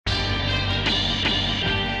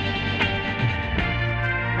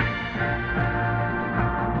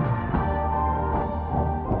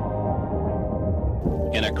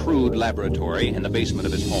crude laboratory in the basement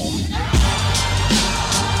of his home.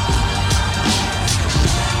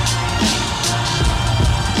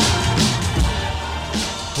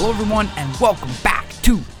 Hello everyone and welcome back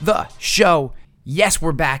to the show. Yes,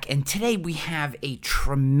 we're back, and today we have a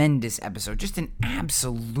tremendous episode, just an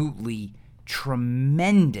absolutely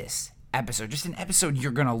tremendous episode, just an episode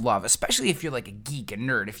you're gonna love, especially if you're like a geek, a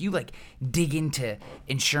nerd, if you like dig into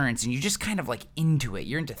insurance and you're just kind of like into it,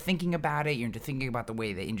 you're into thinking about it, you're into thinking about the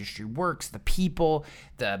way the industry works, the people,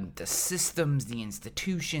 the systems, the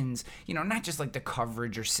institutions, you know, not just like the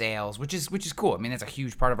coverage or sales, which is cool. I mean, that's a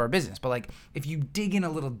huge part of our business, but like if you dig in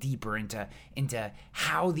a little deeper into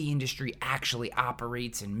how the industry actually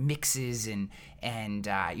operates and mixes, and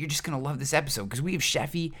you're just gonna love this episode because we have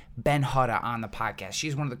Shefi Ben-Hutta on the podcast.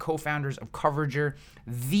 She's one of the co-founders of Coverager,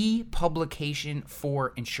 the publication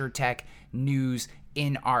for InsurTech news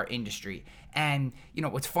in our industry. And, you know,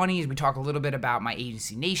 what's funny is we talk a little bit about my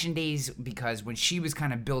Agency Nation days, because when she was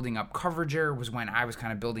kind of building up Coverager was when I was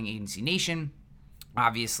kind of building Agency Nation.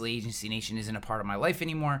 Obviously, Agency Nation isn't a part of my life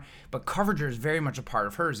anymore, but Coverager is very much a part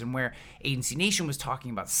of hers. And where Agency Nation was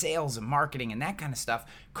talking about sales and marketing and that kind of stuff,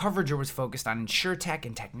 Coverager was focused on InsurTech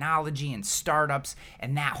and technology and startups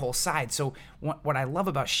and that whole side. So what I love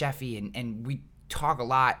about Shefi, and we talk a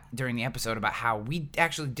lot during the episode about how we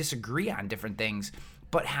actually disagree on different things,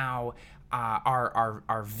 but how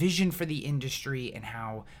our vision for the industry and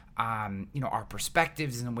how our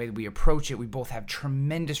perspectives and the way that we approach it, we both have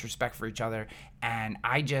tremendous respect for each other. And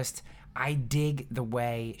I dig the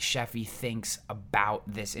way Shefi thinks about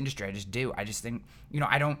this industry. I just do. I just think,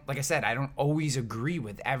 I don't always agree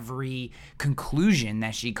with every conclusion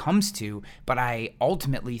that she comes to, but I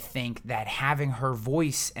ultimately think that having her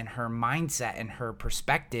voice and her mindset and her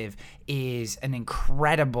perspective is an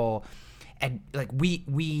incredible,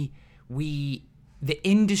 the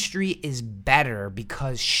industry is better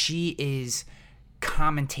because she is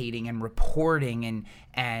commentating and reporting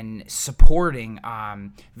and supporting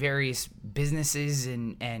various businesses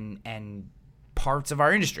and parts of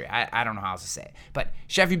our industry. I don't know how else to say it. But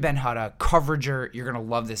Shefi Ben-Hutta, Coverager, you're going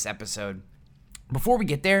to love this episode. Before we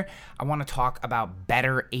get there, I want to talk about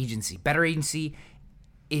Better Agency. Better Agency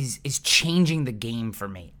is changing the game for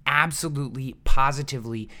me. Absolutely,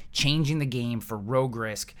 positively changing the game for rogue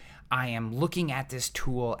risk. I am looking at this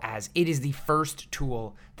tool as it is the first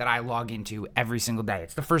tool that I log into every single day.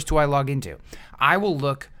 It's the first tool I log into. I will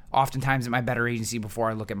look oftentimes at my Better Agency before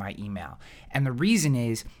I look at my email. And the reason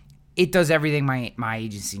is it does everything my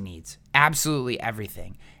agency needs. Absolutely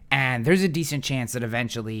everything. And there's a decent chance that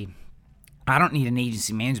eventually I don't need an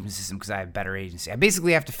agency management system because I have Better Agency. I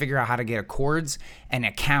basically have to figure out how to get accords and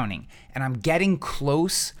accounting. And I'm getting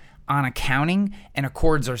close on accounting, and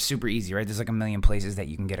accords are super easy, right? There's like a million places that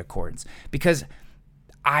you can get accords, because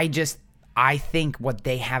I think what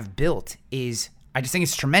they have built is, I just think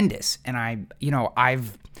it's tremendous. And I've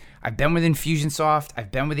been with Infusionsoft,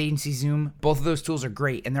 I've been with Agency Zoom. Both of those tools are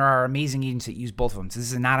great, and there are amazing agents that use both of them. So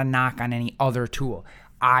this is not a knock on any other tool.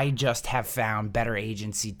 I just have found Better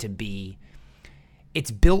Agency to be,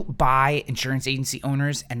 it's built by insurance agency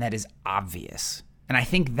owners, and that is obvious. And I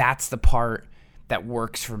think that's the part that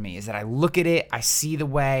works for me, is that I look at it, I see the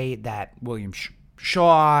way that William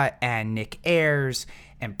Shaw and Nick Ayers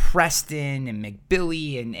and Preston and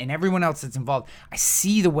McBilly and everyone else that's involved, I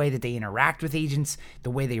see the way that they interact with agents,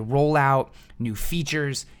 the way they roll out new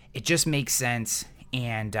features. It just makes sense,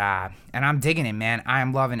 and I'm digging it, man. I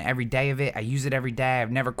am loving every day of it. I use it every day.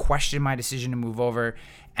 I've never questioned my decision to move over.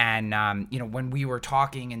 And when we were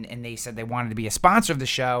talking and they said they wanted to be a sponsor of the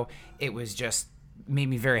show, it was just made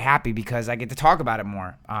me very happy because I get to talk about it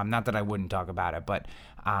more. Not that I wouldn't talk about it, but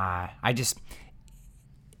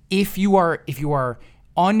if you are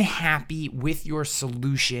unhappy with your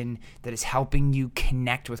solution that is helping you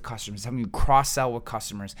connect with customers, helping you cross-sell with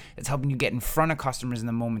customers, it's helping you get in front of customers in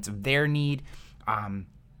the moments of their need,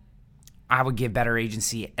 I would give Better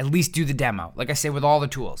Agency, at least do the demo. Like I say with all the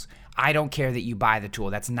tools, I don't care that you buy the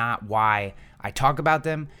tool. That's not why I talk about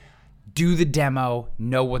them. Do the demo,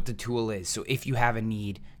 know what the tool is. So if you have a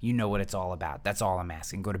need, you know what it's all about. That's all I'm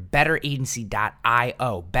asking. Go to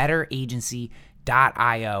betteragency.io,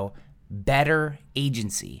 betteragency.io,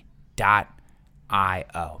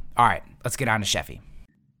 betteragency.io. All right, let's get on to Shefi.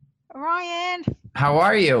 Ryan. How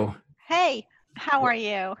are you? Hey, how are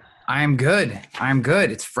you? I'm good.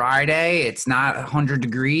 It's Friday. It's not 100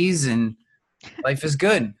 degrees and life is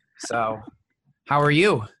good. So how are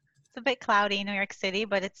you? It's a bit cloudy in New York City,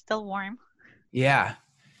 but it's still warm. Yeah.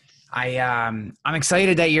 I'm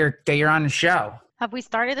excited that you're on the show. Have we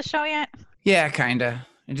started the show yet? Yeah, kind of.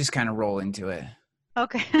 I just kind of roll into it.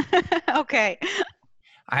 Okay. Okay.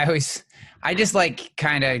 I just like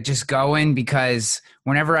kind of just going because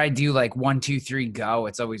whenever I do like 1, 2, 3, go,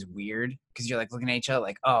 it's always weird because you're like looking at each other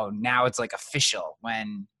like, oh, now it's like official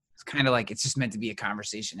when it's kind of like it's just meant to be a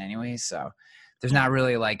conversation anyway. So there's Yeah. not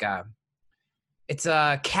really like it's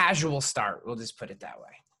a casual start. We'll just put it that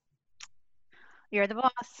You're the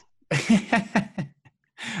boss. way.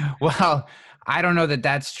 Well, I don't know that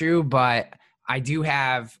that's true, but I do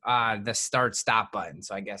have the start stop button,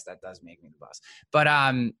 so I guess that does make me the boss. But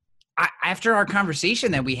after our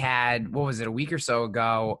conversation that we had, what was it, a week or so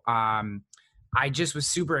ago? I just was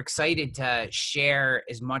super excited to share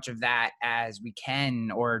as much of that as we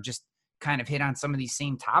can, or just kind of hit on some of these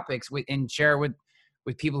same topics and share with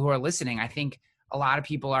people who are listening. I think a lot of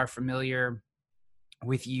people are familiar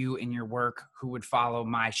with you and your work who would follow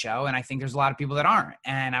my show. And I think there's a lot of people that aren't.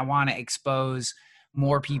 And I want to expose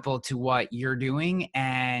more people to what you're doing.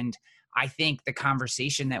 And I think the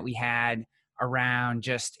conversation that we had around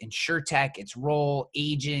just InsurTech, its role,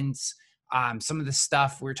 agents, some of the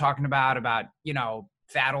stuff we were talking about, you know,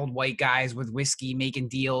 fat old white guys with whiskey making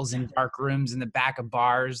deals in dark rooms in the back of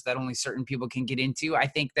bars that only certain people can get into. I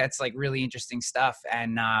think that's like really interesting stuff.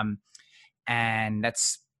 And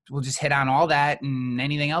we'll just hit on all that and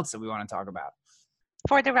anything else that we want to talk about.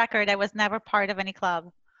 For the record, I was never part of any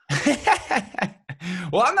club.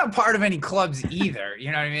 Well, I'm not part of any clubs either.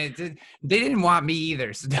 You know what I mean? They didn't want me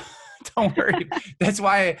either. So don't worry. That's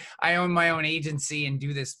why I own my own agency and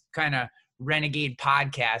do this kind of renegade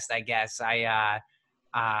podcast, I guess.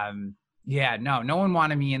 No one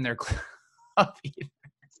wanted me in their club either.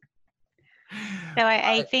 So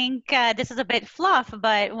I think this is a bit fluff,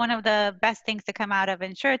 but one of the best things to come out of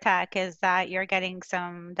InsurTech is that you're getting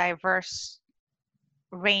some diverse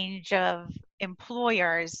range of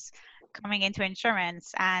employers coming into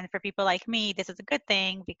insurance. And for people like me, this is a good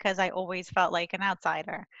thing because I always felt like an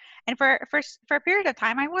outsider. And for a period of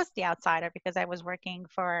time, I was the outsider because I was working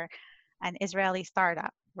for an Israeli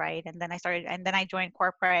startup, right? And then I joined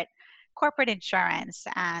corporate insurance,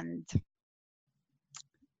 and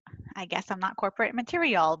I guess I'm not corporate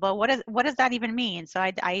material, but what does that even mean? So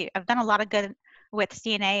I've done a lot of good with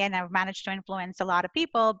CNA, and I've managed to influence a lot of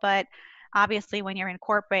people, but obviously when you're in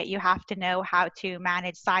corporate, you have to know how to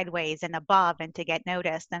manage sideways and above and to get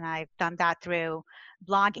noticed. And I've done that through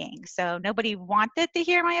blogging. So nobody wanted to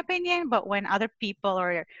hear my opinion, but when other people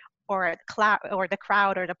or the crowd or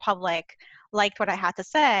the public liked what I had to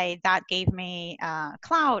say, that gave me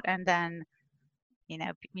clout. And then,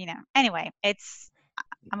 anyway,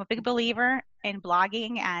 I'm a big believer in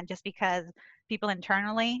blogging, and just because people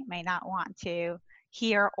internally may not want to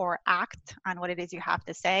hear or act on what it is you have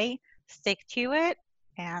to say, stick to it,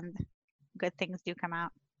 and good things do come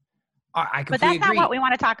out. I completely But that's agree. not what we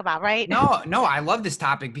want to talk about, right? No, I love this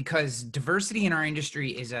topic because diversity in our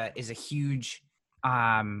industry is a huge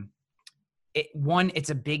it's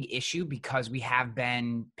a big issue because we have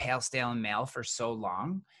been pale, stale, and male for so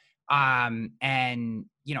long. And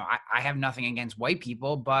you know, I have nothing against white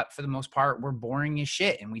people, but for the most part, we're boring as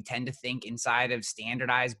shit, and we tend to think inside of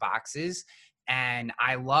standardized boxes. And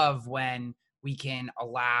I love when we can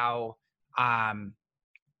allow, I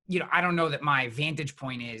don't know that my vantage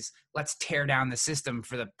point is let's tear down the system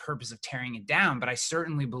for the purpose of tearing it down, but I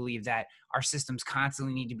certainly believe that our systems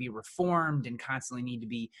constantly need to be reformed and constantly need to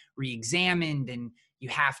be re-examined. And you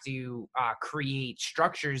have to create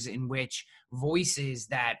structures in which voices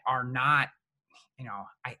that are not,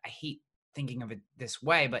 I hate thinking of it this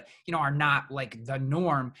way, but, are not like the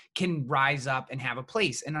norm can rise up and have a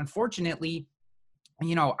place. And unfortunately,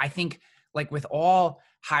 I think like with all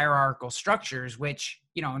hierarchical structures, which,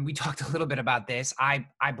 and we talked a little bit about this, I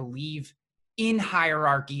believe in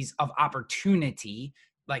hierarchies of opportunity,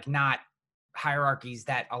 like not hierarchies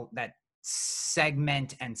that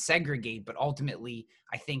segment and segregate, but ultimately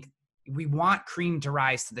I think we want cream to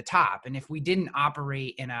rise to the top. And if we didn't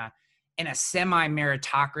operate in a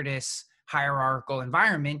semi-meritocratic hierarchical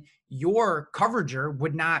environment, your coverager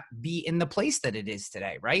would not be in the place that it is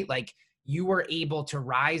today, right? Like you were able to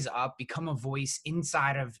rise up, become a voice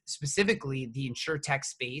inside of specifically the InsurTech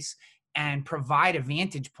space and provide a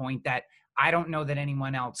vantage point that I don't know that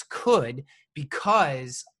anyone else could,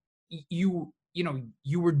 because you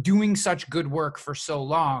were doing such good work for so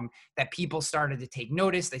long that people started to take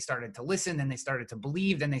notice, they started to listen, then they started to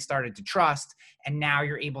believe, then they started to trust, and now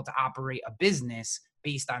you're able to operate a business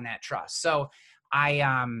based on that trust. So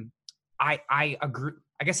I agree.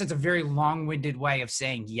 I guess it's a very long-winded way of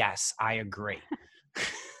saying, yes, I agree.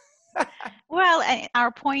 Well, and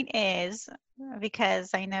our point is,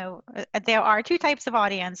 because I know there are two types of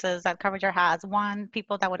audiences that Coverager has. One,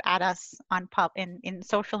 people that would add us on in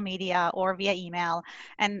social media or via email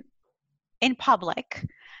and in public.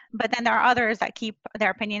 But then there are others that keep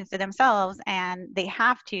their opinions to themselves, and they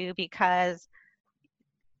have to because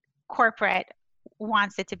corporate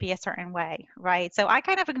wants it to be a certain way, right? So I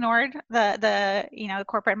kind of ignored the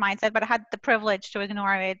corporate mindset, but I had the privilege to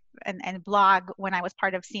ignore it and blog when I was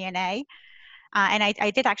part of CNA. And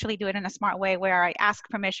I did actually do it in a smart way where I asked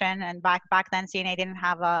permission, and back then CNA didn't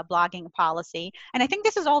have a blogging policy. And I think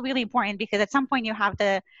this is all really important because at some point you have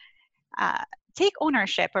to take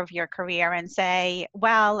ownership of your career and say,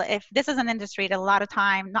 well, if this is an industry that a lot of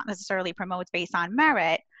time not necessarily promotes based on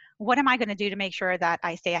merit, what am I going to do to make sure that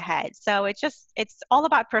I stay ahead? So it's all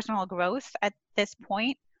about personal growth at this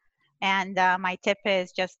point. And my tip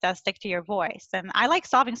is just stick to your voice. And I like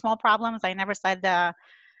solving small problems. I never said, I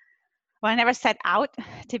never set out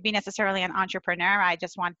to be necessarily an entrepreneur. I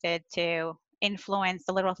just wanted to influence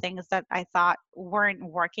the little things that I thought weren't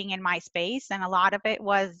working in my space. And a lot of it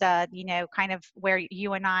was, kind of where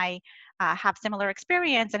you and I have similar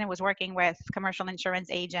experience. And it was working with commercial insurance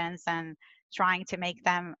agents and trying to make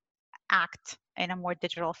them act in a more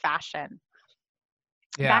digital fashion.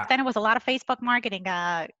 Yeah. Back then it was a lot of Facebook marketing,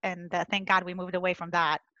 and thank God we moved away from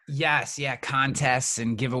that. Yes, yeah, contests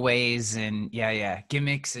and giveaways and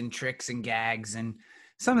gimmicks and tricks and gags, and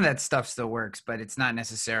some of that stuff still works, but it's not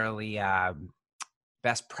necessarily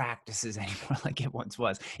best practices anymore like it once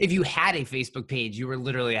was. If you had a Facebook page, you were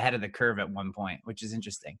literally ahead of the curve at one point, which is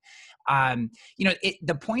interesting.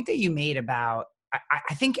 The point that you made about,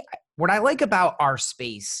 I think what I like about our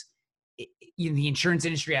space, the insurance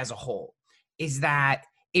industry as a whole, is that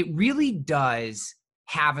it really does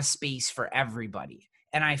have a space for everybody.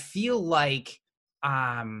 And I feel like,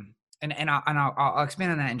 and I'll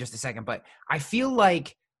expand on that in just a second, but I feel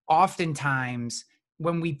like oftentimes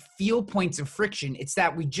when we feel points of friction, it's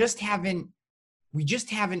that we just haven't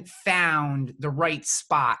found the right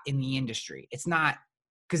spot in the industry. It's not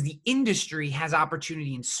because the industry has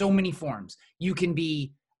opportunity in so many forms. You can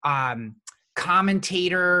be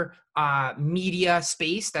commentator, media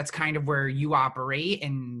space. That's kind of where you operate,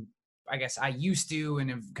 and I guess I used to,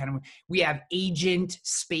 and we have agent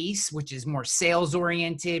space, which is more sales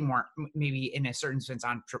oriented, more maybe in a certain sense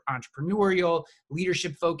entrepreneurial,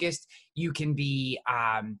 leadership focused. You can be,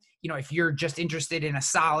 if you're just interested in a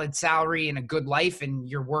solid salary and a good life and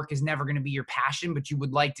your work is never going to be your passion, but you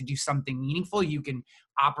would like to do something meaningful, you can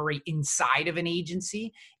operate inside of an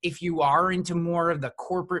agency. If you are into more of the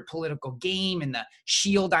corporate political game and the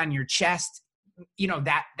shield on your chest,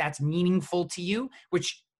 that's meaningful to you,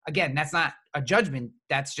 which again, that's not a judgment.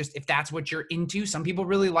 That's just, if that's what you're into. Some people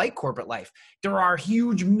really like corporate life. There are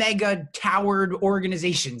huge, mega towered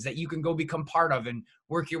organizations that you can go become part of and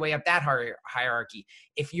work your way up that hierarchy.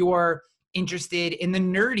 If you're interested in the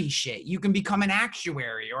nerdy shit, you can become an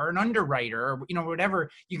actuary or an underwriter or, whatever.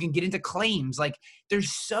 You can get into claims. Like,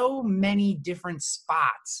 there's so many different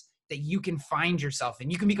spots that you can find yourself in.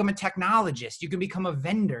 You can become a technologist. You can become a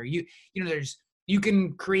vendor. You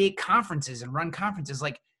can create conferences and run conferences.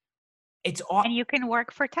 Like, it's all, and you can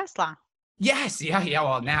work for Tesla. Yes. Yeah.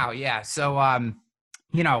 Well, now, yeah. So,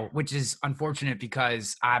 which is unfortunate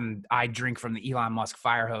because I drink from the Elon Musk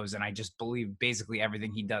fire hose, and I just believe basically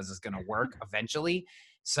everything he does is going to work eventually.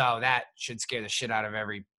 So that should scare the shit out of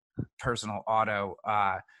every personal auto,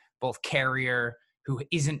 both carrier who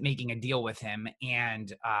isn't making a deal with him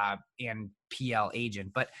and PL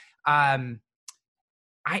agent. But,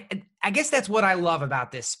 I guess that's what I love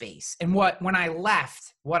about this space, and when I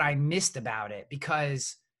left, what I missed about it,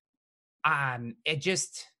 because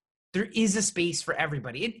there is a space for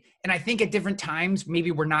everybody. And I think at different times,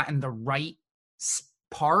 maybe we're not in the right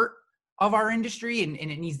part of our industry, and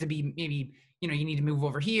it needs to be maybe, you need to move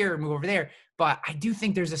over here or move over there. But I do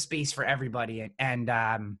think there's a space for everybody. And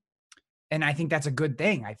I think that's a good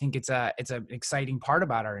thing. I think it's an exciting part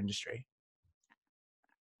about our industry.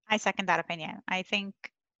 I second that opinion. I think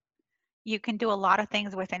you can do a lot of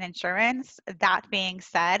things within insurance. That being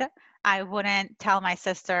said, I wouldn't tell my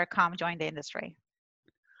sister, come join the industry.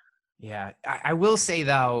 Yeah, I will say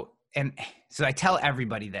though, and so I tell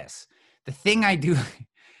everybody this, the thing I do,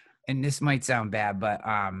 and this might sound bad, but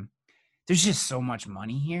there's just so much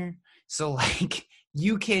money here. So like,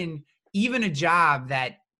 you can, even a job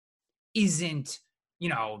that isn't,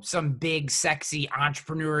 some big, sexy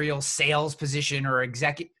entrepreneurial sales position or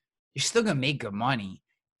executive, you're still going to make good money,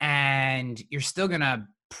 and you're still going to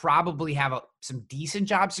probably have some decent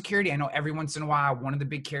job security. I know every once in a while, one of the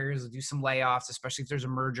big carriers will do some layoffs, especially if there's a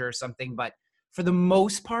merger or something. But for the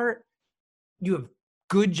most part, you have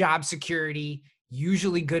good job security,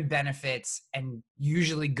 usually good benefits, and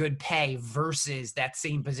usually good pay versus that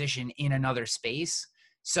same position in another space.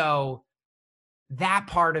 So that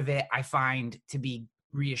part of it I find to be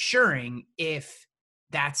reassuring if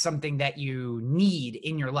that's something that you need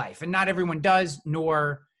in your life. And not everyone does,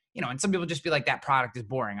 nor, and some people just be like, that product is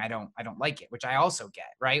boring. I don't like it, which I also get,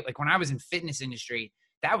 right? Like when I was in fitness industry,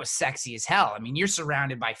 that was sexy as hell. I mean, you're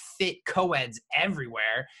surrounded by fit co-eds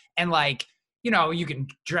everywhere. And like, you can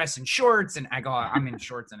dress in shorts, and I'm in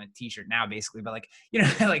shorts and a t-shirt now basically, but like,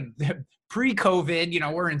 like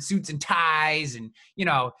pre-COVID, we're in suits and ties and,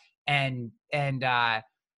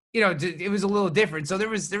 it was a little different. So there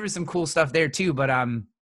was some cool stuff there too. But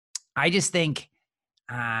I just think,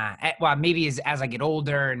 well, maybe as I get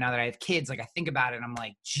older and now that I have kids, like I think about it and I'm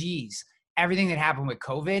like, geez, everything that happened with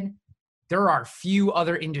COVID, there are few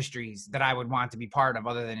other industries that I would want to be part of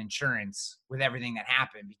other than insurance with everything that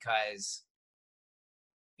happened, because,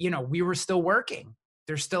 we were still working.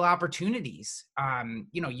 There's still opportunities.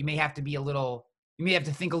 You may have to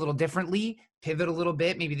think a little differently, pivot a little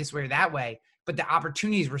bit, maybe this way or that way, but the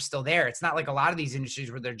opportunities were still there. It's not like a lot of these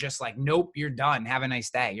industries where they're just like, nope, you're done. Have a nice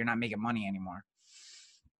day. You're not making money anymore.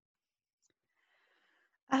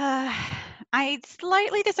 I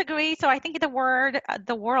slightly disagree. So I think the world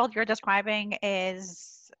you're describing is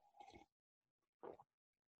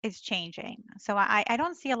changing. So I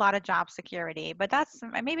don't see a lot of job security, but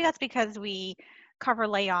maybe that's because we cover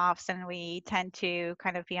layoffs and we tend to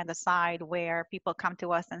kind of be on the side where people come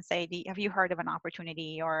to us and say, have you heard of an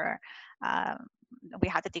opportunity? Or we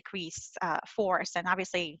had to decrease force. And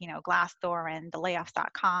obviously, Glassdoor and the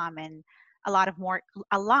layoffs.com and a lot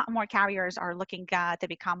more carriers are looking to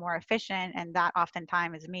become more efficient, and that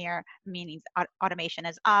oftentimes meaning automation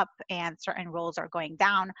is up and certain roles are going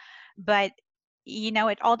down. But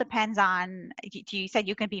it all depends on, you said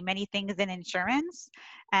you can be many things in insurance,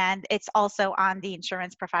 and it's also on the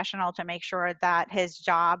insurance professional to make sure that his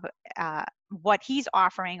job, what he's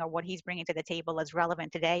offering or what he's bringing to the table is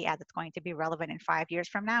relevant today as it's going to be relevant in 5 years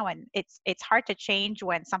from now. And it's hard to change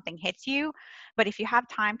when something hits you, but if you have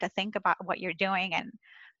time to think about what you're doing, and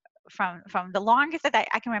from the longest that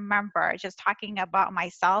I can remember, just talking about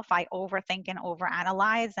myself, I overthink and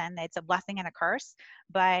overanalyze, and it's a blessing and a curse.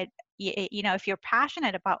 But if you're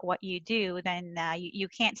passionate about what you do, then you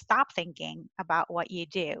can't stop thinking about what you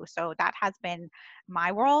do. So that has been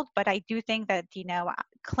my world. But I do think that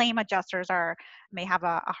claim adjusters may have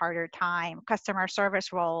a harder time. Customer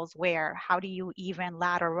service roles, where how do you even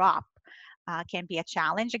ladder up, can be a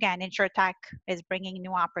challenge. Again, InsurTech is bringing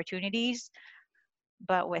new opportunities.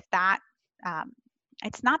 But with that,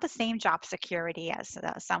 it's not the same job security as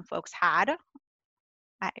some folks had.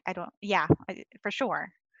 For sure.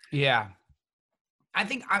 Yeah. I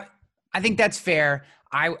think that's fair.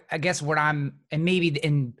 I guess so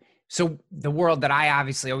the world that I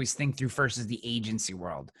obviously always think through first is the agency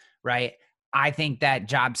world, right? I think that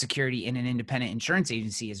job security in an independent insurance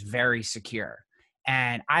agency is very secure.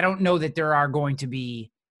 And I don't know that there are going to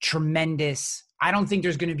be I don't think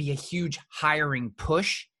there's going to be a huge hiring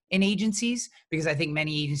push in agencies, because I think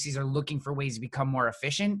many agencies are looking for ways to become more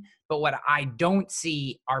efficient. But what I don't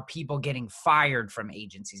see are people getting fired from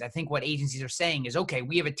agencies. I think what agencies are saying is, okay,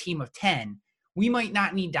 we have a team of 10. We might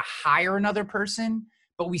not need to hire another person,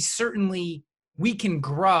 but we can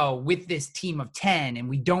grow with this team of 10, and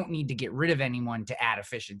we don't need to get rid of anyone to add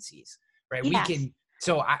efficiencies, right? Yes.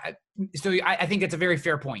 So I think that's a very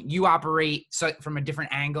fair point. You operate from a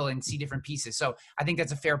different angle and see different pieces. So I think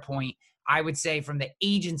that's a fair point. I would say from the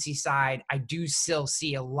agency side, I do still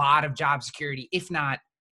see a lot of job security, if not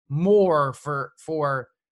more, for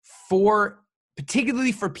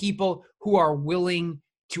particularly for people who are willing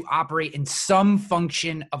to operate in some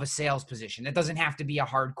function of a sales position. That doesn't have to be a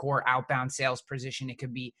hardcore outbound sales position. It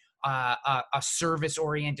could be a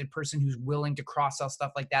service-oriented person who's willing to cross-sell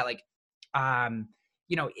stuff like that. Like,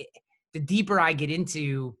 the deeper I get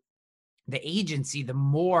into the agency, the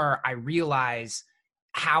more I realize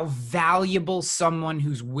how valuable someone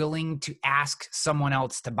who's willing to ask someone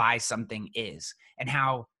else to buy something is, and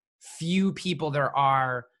how few people there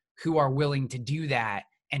are who are willing to do that.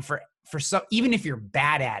 And for some, even if you're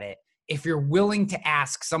bad at it, if you're willing to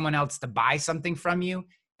ask someone else to buy something from you,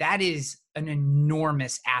 that is an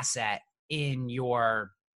enormous asset in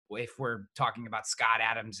your, if we're talking about Scott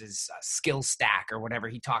Adams's skill stack or whatever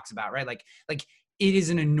he talks about, right? Like it is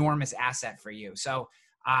an enormous asset for you. So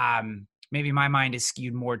maybe my mind is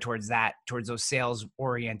skewed more towards those sales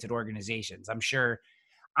oriented organizations. I'm sure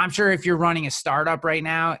if you're running a startup right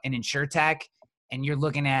now in InsurTech and you're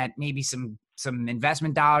looking at maybe some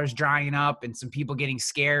investment dollars drying up and some people getting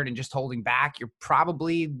scared and just holding back, you're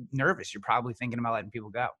probably nervous. You're probably thinking about letting people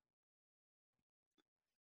go.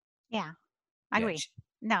 Yeah, I agree.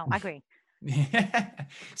 No, I agree.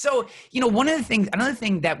 So, another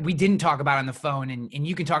thing that we didn't talk about on the phone, and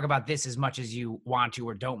you can talk about this as much as you want to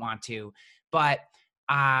or don't want to, but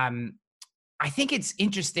I think it's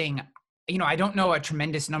interesting. I don't know a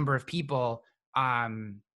tremendous number of people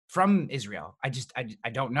from Israel. I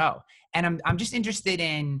don't know, and I'm just interested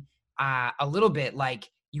in a little bit. Like,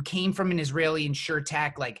 you came from an Israeli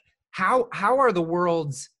insurtech. Like, how are the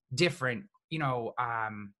worlds different? Do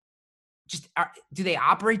they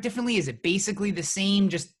operate differently? Is it basically the same,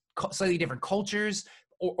 just slightly different cultures,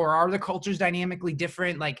 or are the cultures dynamically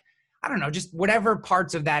different? Like, I don't know, just whatever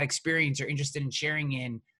parts of that experience you're interested in sharing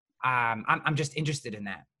in. I'm just interested in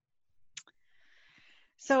that.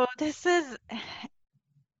 So this is,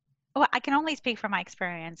 well, I can only speak from my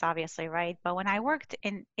experience, obviously, right? But when I worked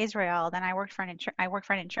in Israel, then I worked for I worked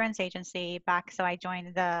for an insurance agency back. So I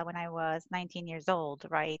joined when I was 19 years old,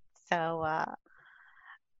 right? So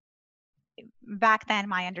back then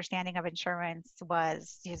my understanding of insurance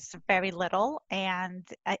was just very little, and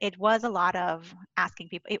it was a lot of asking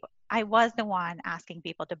people. I was the one asking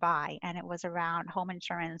people to buy, and it was around home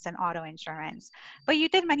insurance and auto insurance. But you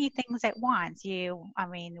did many things at once. I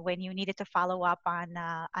mean, when you needed to follow up on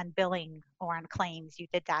billing or on claims, you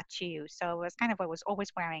did that too. So it was kind of, I was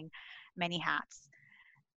always wearing many hats.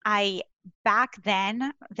 I Back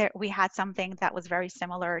then there we had something that was very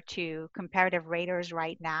similar to comparative raters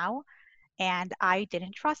right now, and I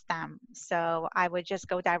didn't trust them. So I would just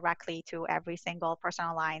go directly to every single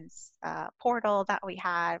personal lines portal that we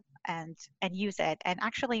had and use it. And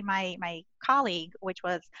actually, my colleague, which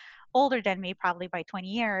was older than me probably by 20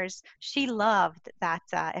 years, she loved that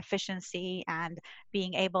efficiency and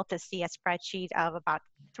being able to see a spreadsheet of about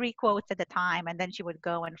 3 quotes at a time, and then she would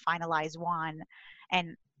go and finalize one.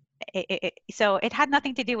 And so it had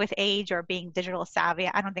nothing to do with age or being digital savvy.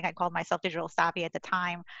 I don't think I called myself digital savvy at the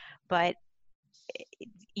time, but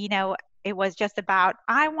you know, it was just about,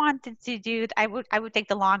 I wanted to do, I would take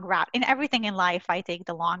the long route. In everything in life, I take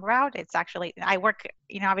the long route. It's actually, I work,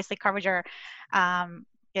 obviously Coverager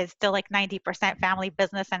is still like 90% family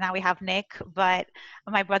business, and now we have Nick. But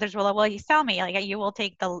my brothers will always tell me, like, you will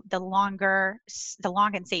take the long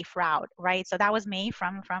and safe route, right? So that was me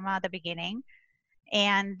from the beginning.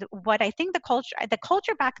 And what I think the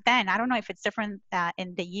culture back then, I don't know if it's different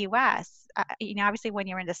in the US. Obviously, when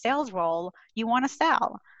you're in the sales role, you want to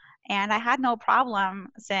sell. And I had no problem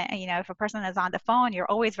saying, if a person is on the phone, you're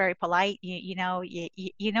always very polite. You know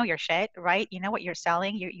your shit, right? You know what you're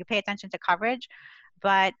selling. You pay attention to coverage.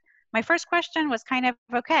 But my first question was kind of,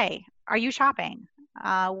 okay, are you shopping?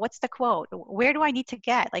 What's the quote? Where do I need to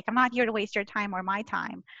get? Like, I'm not here to waste your time or my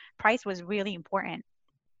time. Price was really important.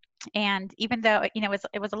 And even though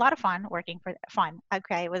it was a lot of fun working for fun,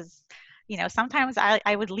 okay, it was, sometimes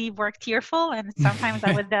I would leave work tearful, and sometimes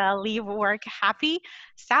I would leave work happy.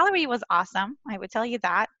 Salary was awesome, I would tell you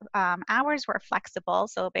that. Hours were flexible,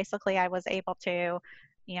 so basically I was able to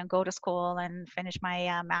go to school and finish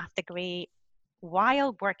my math degree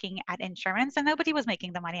while working at insurance, and nobody was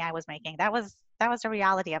making the money I was making. That was the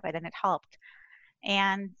reality of it, and it helped.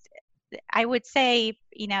 And I would say,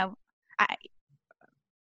 I,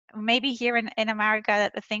 maybe here in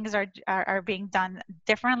America things are being done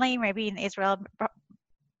differently. Maybe in Israel,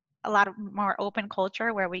 a lot of more open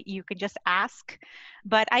culture where you could just ask.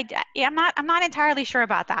 But I'm not entirely sure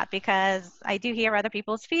about that, because I do hear other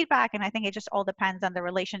people's feedback, and I think it just all depends on the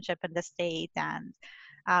relationship in the state and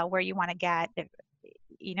where you want to get.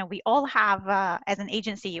 We all have, as an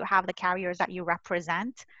agency, you have the carriers that you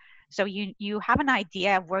represent, so you have an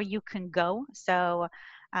idea of where you can go. So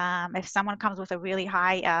if someone comes with a really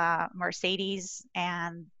high Mercedes,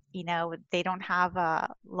 and they don't have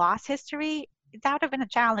a loss history, that would have been a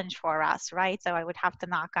challenge for us, right? So I would have to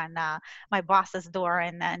knock on my boss's door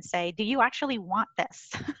and say, do you actually want this?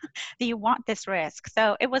 Do you want this risk?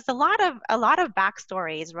 So it was a lot of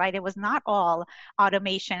backstories, right? It was not all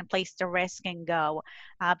automation, place the risk and go,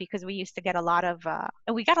 because we used to get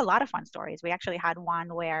we got a lot of fun stories. We actually had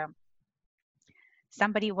one where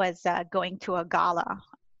somebody was going to a gala.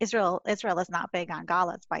 Israel is not big on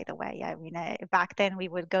galas, by the way. I mean, back then we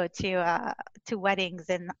would go to weddings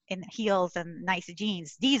in heels and nice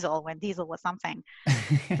jeans. Diesel, when Diesel was something.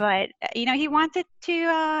 But he wanted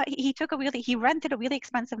to. He rented a really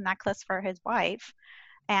expensive necklace for his wife,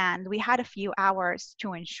 and we had a few hours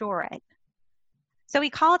to insure it. So we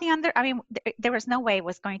called I mean, there was no way it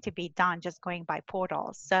was going to be done just going by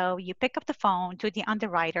portals. So you pick up the phone to the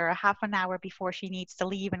underwriter a half an hour before she needs to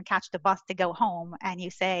leave and catch the bus to go home. And you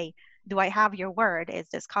say, do I have your word? Is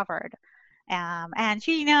this covered? And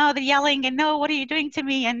she, the yelling and, no, what are you doing to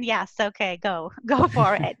me? And yes, okay, go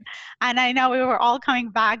for it. And I know we were all coming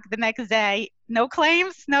back the next day. No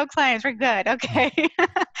claims, we're good. Okay.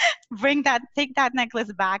 Take that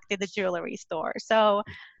necklace back to the jewelry store. So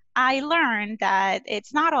I learned that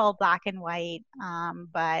it's not all black and white,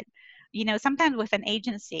 but sometimes with an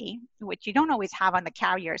agency, which you don't always have on the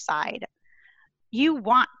carrier side, you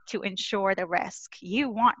want to insure the risk. You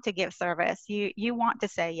want to give service. You want to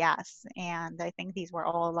say yes. And I think these were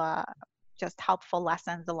all just helpful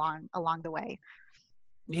lessons along the way.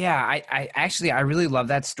 Yeah, I actually, I really love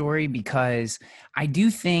that story because I do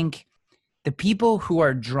think the people who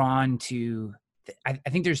are drawn to, I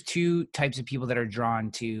think there's two types of people that are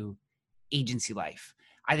drawn to agency life.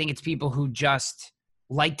 I think it's people who just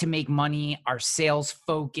like to make money, are sales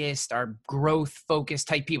focused, are growth focused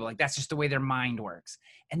type people. Like that's just the way their mind works.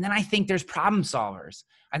 And then I think there's problem solvers.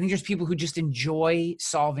 I think there's people who just enjoy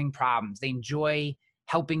solving problems. They enjoy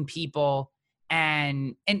helping people,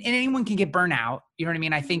 and anyone can get burnout. You know what I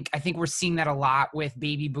mean? I think we're seeing that a lot with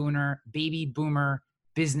baby boomer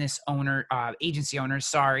business owner, agency owners.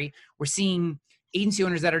 Sorry, we're seeing agency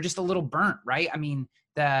owners that are just a little burnt, right? I mean,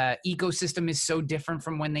 the ecosystem is so different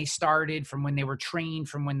from when they started, from when they were trained,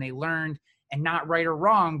 from when they learned, and not right or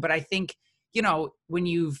wrong. But I think, when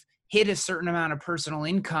you've hit a certain amount of personal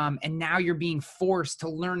income and now you're being forced to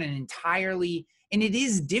learn an entirely, and it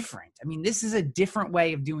is different. I mean, this is a different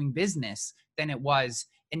way of doing business than it was.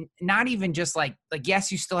 And not even just like,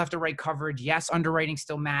 yes, you still have to write coverage. Yes, underwriting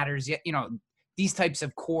still matters. Yet, these types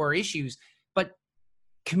of core issues, but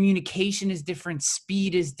communication is different,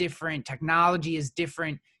 speed is different, technology is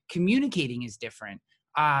different, communicating is different.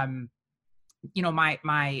 My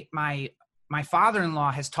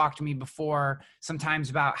father-in-law has talked to me before sometimes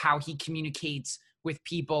about how he communicates with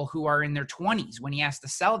people who are in their 20s when he has to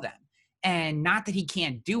sell them. And not that he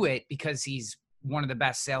can't do it because he's one of the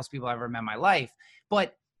best salespeople I've ever met in my life,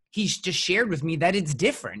 but he's just shared with me that it's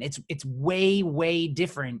different. It's way, way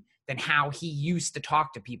different than how he used to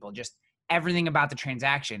talk to people, just everything about the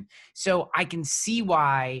transaction. So I can see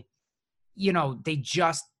why, they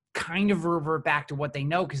just kind of revert back to what they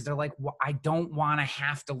know, because they're like, well, I don't want to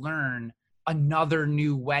have to learn another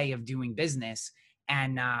new way of doing business.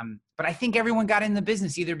 And but I think everyone got in the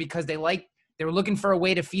business either because they were looking for a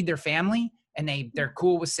way to feed their family and they're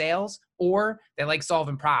cool with sales, or they like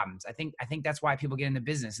solving problems. I think that's why people get in the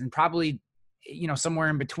business, and probably somewhere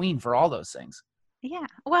in between for all those things. Yeah.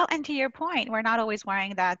 Well, and to your point, we're not always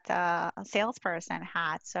wearing that salesperson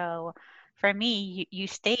hat. So for me, you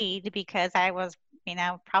stayed because I was,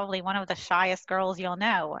 probably one of the shyest girls you'll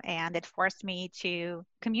know. And it forced me to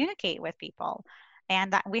communicate with people.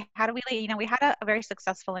 And that we had a really, we had a very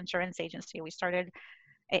successful insurance agency. We started,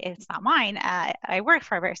 it's not mine. I work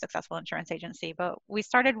for a very successful insurance agency, but we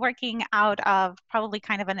started working out of probably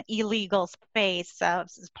kind of an illegal space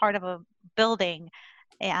as part of a building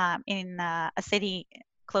in a city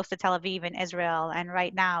close to Tel Aviv in Israel. And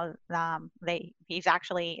right now, he's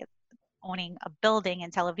actually owning a building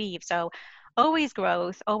in Tel Aviv. So always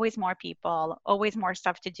growth, always more people, always more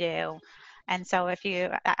stuff to do. And so if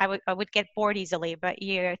I would get bored easily, but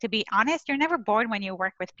to be honest, you're never bored when you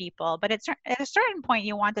work with people. But at a certain point,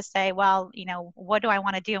 you want to say, well, what do I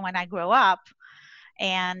want to do when I grow up?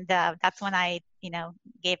 And that's when I,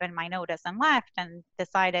 gave in my notice and left and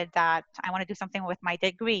decided that I want to do something with my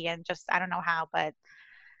degree. And just, I don't know how, but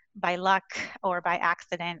by luck or by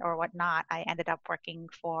accident or whatnot, I ended up working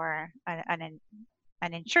for an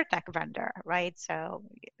insurtech vendor, right? So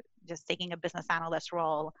just taking a business analyst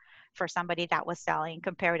role for somebody that was selling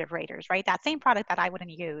comparative raters, right? That same product that I wouldn't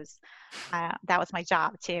use. That was my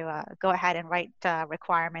job, to go ahead and write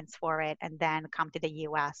requirements for it and then come to the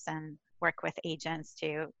US and work with agents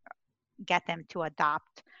to get them to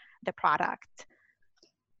adopt the product.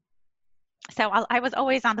 So I was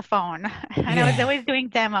always on the phone and I was Yeah. always doing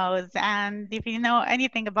demos. And if you know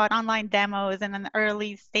anything about online demos in an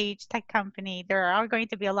early stage tech company, there are going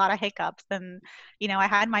to be a lot of hiccups. And, I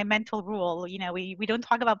had my mental rule, we don't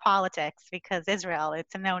talk about politics because Israel,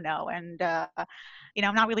 it's a no-no. And,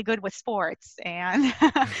 I'm not really good with sports. And,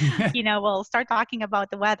 we'll start talking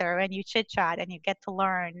about the weather and you chit chat and you get to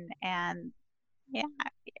learn. And yeah,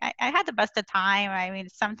 I had the best of time. I mean,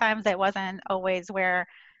 sometimes it wasn't always where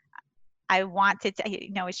I wanted to,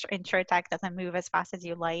 InsurTech doesn't move as fast as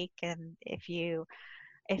you like. And if you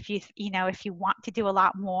want to do a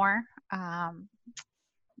lot more,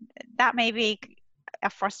 that may be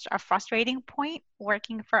a frustrating point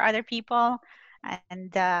working for other people.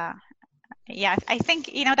 And yeah, I think,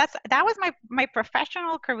 that was my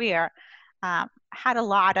professional career. Had a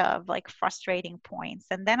lot of like frustrating points.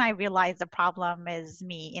 And then I realized the problem is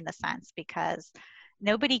me in a sense, because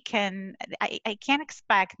I can't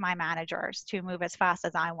expect my managers to move as fast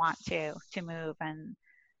as I want to move. And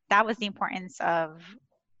that was the importance of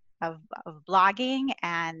of blogging,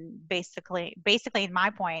 and basically in my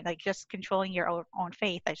point, like just controlling your own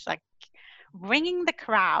faith. It's like bringing the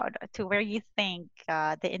crowd to where you think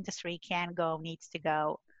the industry can go, needs to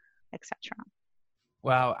go, etc.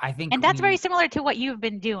 Well, I think And that's very similar to what you've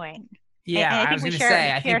been doing. And yeah, I I think was we going to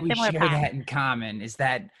say, I share think a we similar share path. that in common is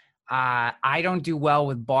that I don't do well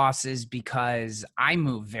with bosses because I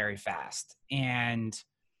move very fast. And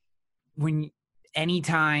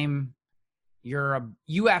anytime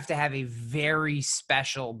you have to have a very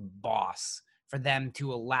special boss for them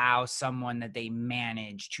to allow someone that they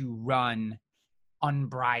manage to run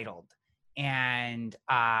unbridled. And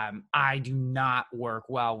I do not work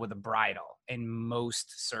well with a bridle in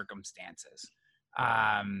most circumstances.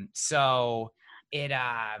 So it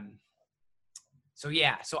so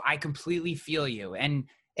yeah, so I completely feel you. And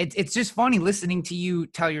it's just funny listening to you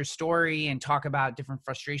tell your story and talk about different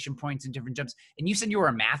frustration points and different jumps. And you said you were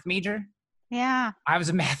a math major? Yeah. I was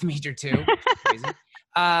a math major too. Crazy.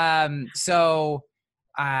 So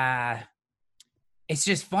it's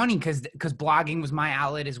just funny because blogging was my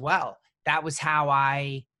outlet as well. That was how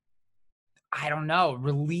I don't know,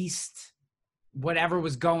 released whatever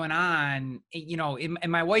was going on, you know. And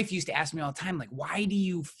my wife used to ask me all the time, like, why do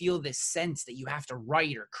you feel this sense that you have to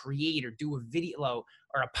write or create or do a video or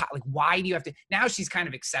like, why do you have to? Now she's kind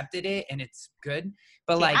of accepted it and it's good.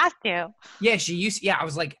 But She like, has to. yeah, I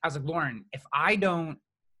was like, Lauren, if I don't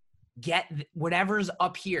get whatever's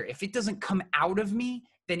up here, if it doesn't come out of me,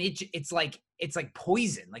 then it's like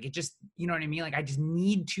poison. Like, it just, you know what I mean? Like, I just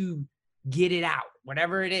need to get it out,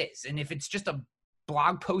 whatever it is. And if it's just a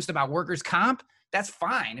blog post about workers' comp, that's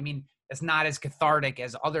fine. I mean, it's not as cathartic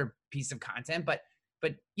as other piece of content, but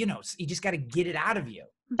you know, you just got to get it out of you.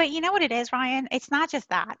 But you know what it is, Ryan? It's not just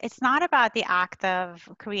that. It's not about the act of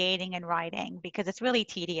creating and writing, because it's really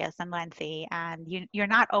tedious and lengthy, and you're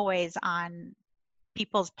not always on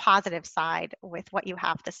people's positive side with what you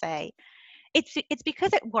have to say. It's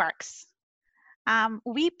because it works.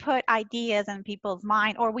 We put ideas in people's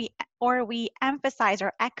mind, or we emphasize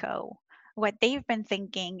or echo what they've been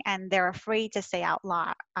thinking, and they're afraid to say out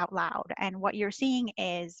loud. And what you're seeing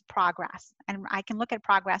is progress. And I can look at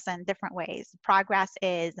progress in different ways. Progress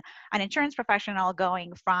is an insurance professional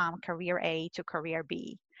going from career A to career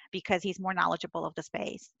B because he's more knowledgeable of the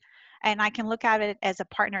space. And I can look at it as a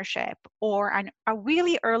partnership, or a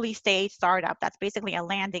really early stage startup that's basically a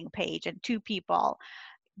landing page and two people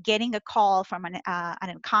getting a call from an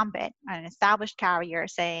incumbent, an established carrier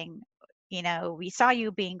saying, you know, we saw you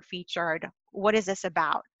being featured. What is this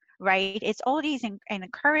about? Right? It's all these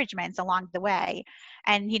encouragements along the way.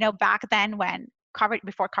 And, you know, back then when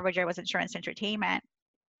before Coverage was Insurance Entertainment,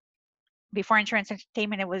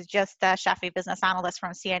 it was just a Shefi business analyst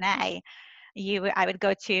from CNA. I would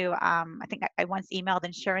go to, I think I once emailed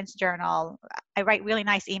Insurance Journal. I write really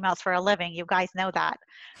nice emails for a living. You guys know that.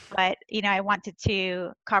 But, you know, I wanted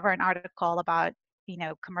to cover an article about, you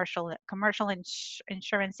know, commercial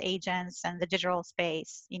insurance agents and the digital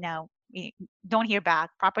space. You know, don't hear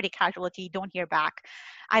back. Property casualty, don't hear back.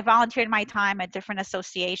 I volunteered my time at different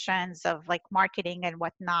associations of like marketing and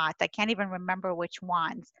whatnot. I can't even remember which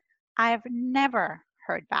ones. I've never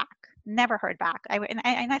heard back. Never heard back. And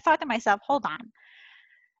I thought to myself, hold on.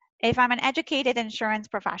 If I'm an educated insurance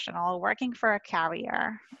professional working for a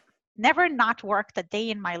carrier, never not worked a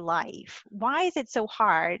day in my life, why is it so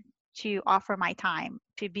hard to offer my time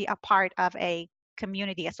to be a part of a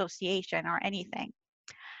community association or anything?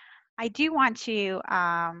 I do want to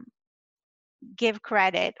give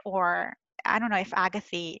credit, or I don't know if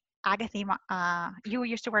Agatha, you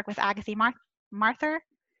used to work with Agatha Martha?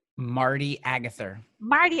 Marty Agatha.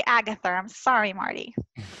 Marty Agatha. I'm sorry, Marty.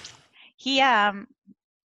 He's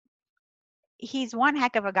one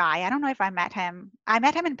heck of a guy. I don't know if I met him. I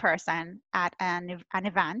met him in person at an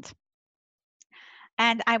event,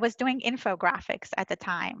 and I was doing infographics at the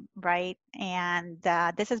time, right? And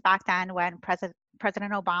this is back then when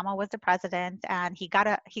President Obama was the president, and he got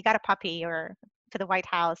a puppy or to the White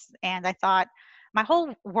House, and I thought my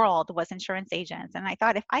whole world was insurance agents, and I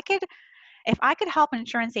thought if I could help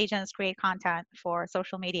insurance agents create content for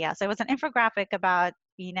social media. So it was an infographic about,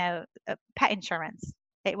 you know, pet insurance.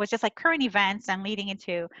 It was just like current events and leading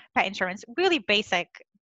into pet insurance, really basic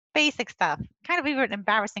stuff. Kind of even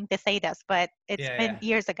embarrassing to say this, but it's been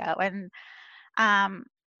years ago. And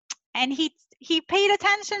he paid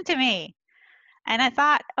attention to me. And I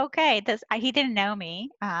thought, okay, he didn't know me.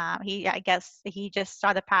 I guess he just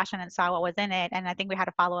saw the passion and saw what was in it. And I think we had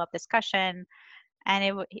a follow-up discussion,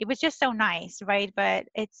 and it was just so nice, right? But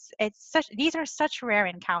these are such rare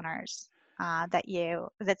encounters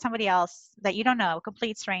that somebody else that you don't know, a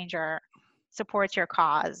complete stranger, supports your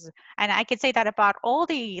cause. And I could say that about all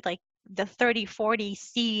the like the 30, 40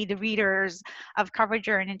 seed readers of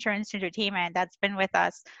Coverager and Insurance Entertainment that's been with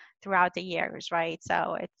us throughout the years, right?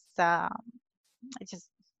 So it's just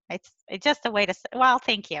it's just a way to say, well,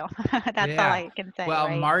 thank you. That's all Yeah. I can say, Well,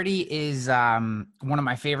 right? Marty is one of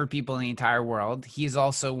my favorite people in the entire world. He's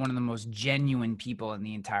also one of the most genuine people in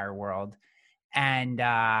the entire world. And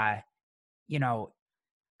you know,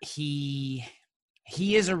 he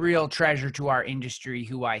is a real treasure to our industry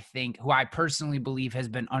who I personally believe has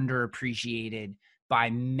been underappreciated by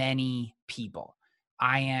many people.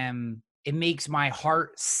 It makes my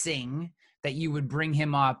heart sing that you would bring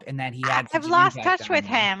him up and that he had I've such an lost impact touch on with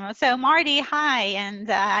you. him. So Marty, hi,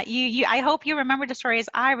 and you. I hope you remember the story as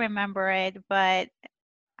I remember it, but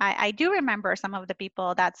I do remember some of the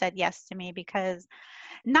people that said yes to me because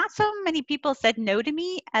not so many people said no to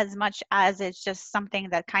me as much as it's just something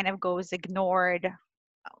that kind of goes ignored.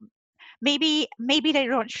 Maybe they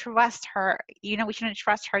don't trust her. We shouldn't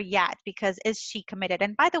trust her yet because is she committed?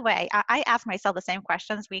 And by the way, I ask myself the same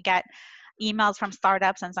questions. We get emails from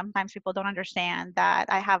startups, and sometimes people don't understand that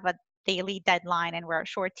I have a daily deadline and we're a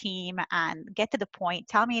short team, and get to the point.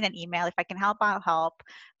 Tell me in an email. If I can help, I'll help.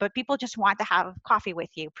 But people just want to have coffee with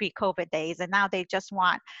you pre-COVID days, and now they just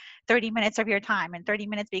want 30 minutes of your time, and 30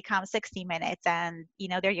 minutes becomes 60 minutes, and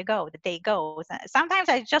there you go, the day goes. Sometimes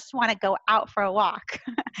I just want to go out for a walk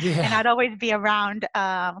and Yeah. I'd always be around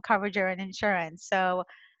coverage or an insurance. So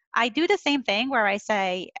I do the same thing where I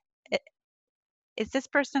say, is this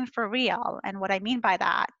person for real? And what I mean by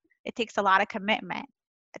that, it takes a lot of commitment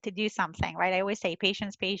to do something, right? I always say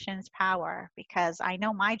patience, patience, power, because I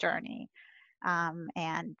know my journey.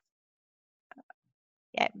 And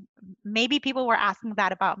yeah, maybe people were asking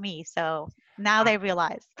that about me. So now they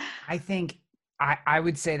realize. I think I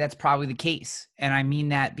would say that's probably the case. And I mean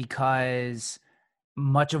that because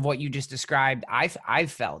much of what you just described,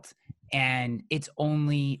 I've felt. And it's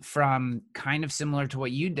only from kind of similar to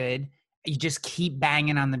what you did. You just keep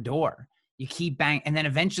banging on the door. You keep banging. And then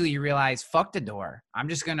eventually you realize, fuck the door. I'm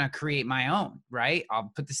just going to create my own, right?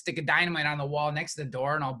 I'll put the stick of dynamite on the wall next to the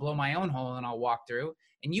door and I'll blow my own hole and I'll walk through.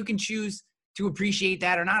 And you can choose to appreciate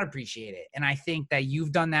that or not appreciate it. And I think that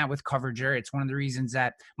you've done that with Coverager. It's one of the reasons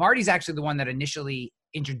that Marty's actually the one that initially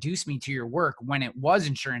introduced me to your work when it was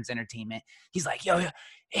insurance entertainment. He's like, yo,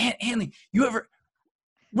 Hanley,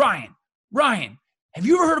 Ryan, have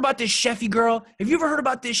you ever heard about this Shefi girl? Have you ever heard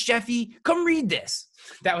about this Shefi? Come read this.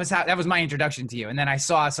 That was my introduction to you. And then I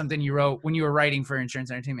saw something you wrote when you were writing for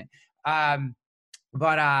insurance entertainment.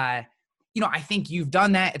 But I think you've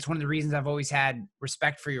done that. It's one of the reasons I've always had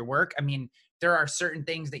respect for your work. I mean, there are certain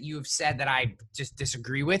things that you have said that I just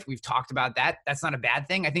disagree with. We've talked about that. That's not a bad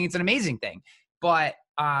thing. I think it's an amazing thing. But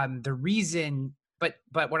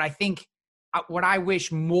what I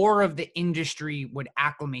wish more of the industry would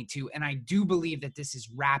acclimate to, and I do believe that this is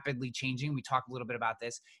rapidly changing. We talked a little bit about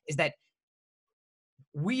this, is that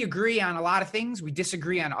we agree on a lot of things. We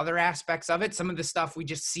disagree on other aspects of it. Some of the stuff we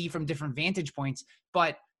just see from different vantage points,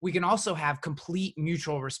 but we can also have complete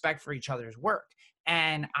mutual respect for each other's work.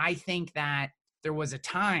 And I think that there was a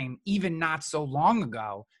time, even not so long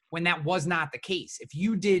ago, when that was not the case. If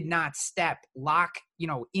you did not if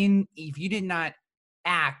you did not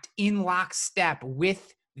act in lockstep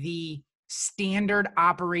with the standard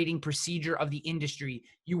operating procedure of the industry,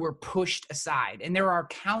 you were pushed aside. And there are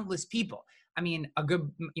countless people. I mean, a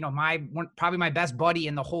good, probably my best buddy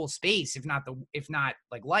in the whole space, if not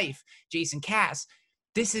like life, Jason Cass.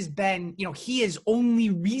 This has been, he has only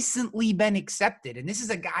recently been accepted. And this is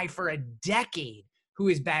a guy for a decade who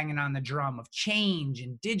is banging on the drum of change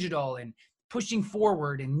and digital and pushing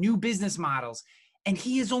forward and new business models. And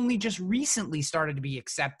he has only just recently started to be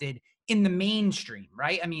accepted in the mainstream,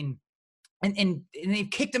 right? I mean, and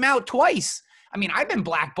they've kicked him out twice. I mean, I've been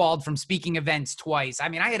blackballed from speaking events twice. I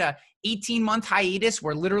mean, I had a 18-month hiatus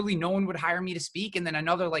where literally no one would hire me to speak, and then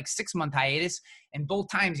another like 6-month hiatus. And both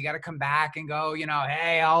times you got to come back and go,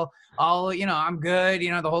 hey, I'll, I'm good,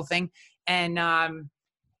 the whole thing. And, and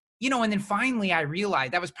then finally I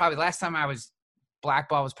realized that was probably the last time I was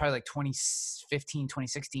blackballed was probably like 2015,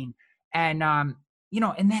 2016. And, and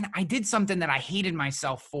then I did something that I hated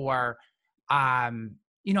myself for. I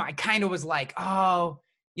kind of was like, I'll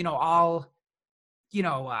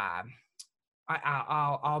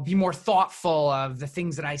be more thoughtful of the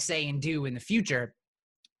things that I say and do in the future.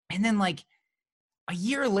 And then like a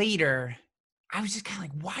year later, I was just kind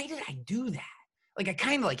of like, why did I do that? Like, I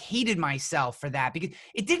kind of like hated myself for that because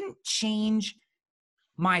it didn't change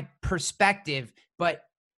my perspective, but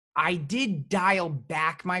I did dial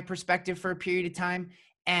back my perspective for a period of time.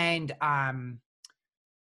 And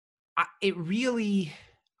it really,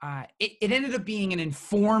 it ended up being an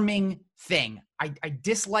informing thing. I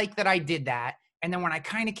dislike that I did that. And then when I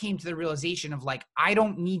kind of came to the realization of like, I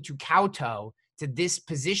don't need to kowtow to this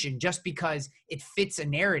position just because it fits a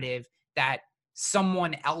narrative that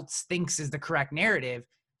someone else thinks is the correct narrative.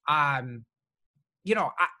 You know,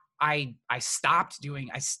 I stopped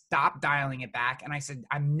dialing it back, and I said,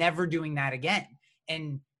 I'm never doing that again.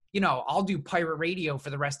 And, you know, I'll do pirate radio for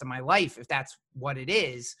the rest of my life if that's what it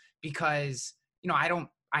is, because, you know,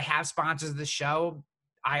 I have sponsors of the show.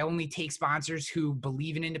 I only take sponsors who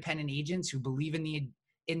believe in independent agents, who believe in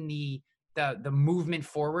the movement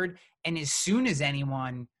forward. And as soon as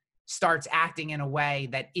anyone starts acting in a way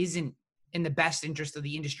that isn't in the best interest of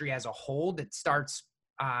the industry as a whole, that starts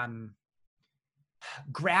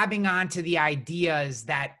grabbing onto the ideas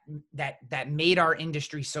that made our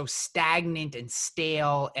industry so stagnant and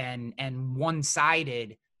stale and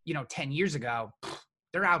one-sided, you know, 10 years ago,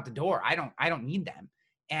 they're out the door. I don't need them.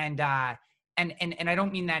 And I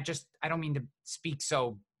don't mean that I don't mean to speak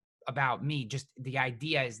so about me. Just the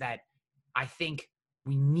idea is that I think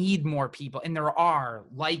we need more people, and there are,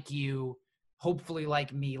 like you, hopefully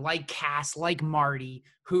like me, like Cass, like Marty,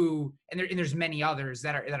 who, and there's many others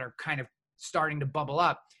that are kind of starting to bubble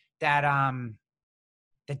up, that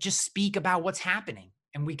just speak about what's happening,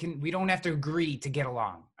 and we don't have to agree to get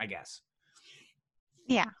along, I guess.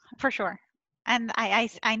 Yeah, for sure. And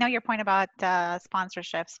I know your point about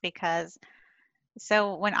sponsorships, because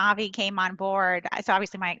so when Avi came on board, so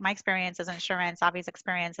obviously my experience is insurance, Avi's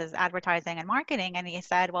experience is advertising and marketing, and he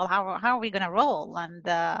said, well, how are we going to roll? And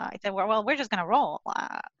I said, well, we're just going to roll.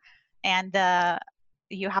 And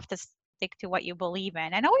you have to stick to what you believe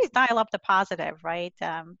in, and always dial up the positive, right?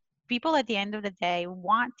 People at the end of the day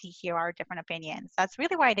want to hear our different opinions. That's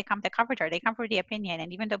really why they come to Coverage. They come for the opinion.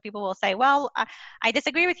 And even though people will say, well, I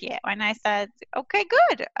disagree with you. And I said, okay,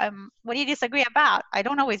 good. What do you disagree about? I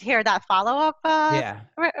don't always hear that follow-up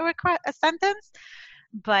sentence.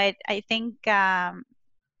 But I think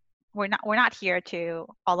we're not here to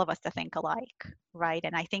all of us to think alike, right?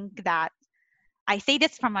 And I think that I say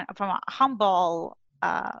this from a humble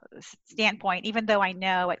standpoint, even though I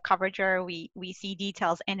know at Coverager we see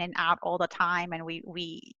details in and out all the time, and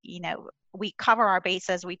we cover our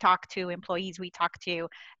bases. We talk to employees, we talk to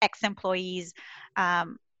ex-employees,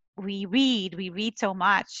 we read so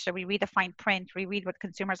much. So we read the fine print, we read what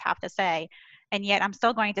consumers have to say, and yet I'm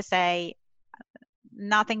still going to say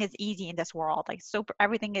nothing is easy in this world. Like,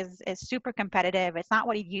 everything is super competitive. It's not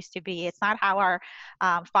what it used to be. It's not how our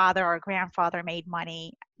father or grandfather made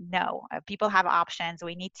money. No, people have options.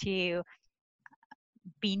 We need to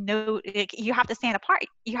you have to stand apart.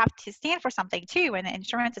 You have to stand for something too. And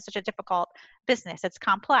insurance is such a difficult business. It's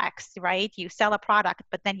complex, right? You sell a product,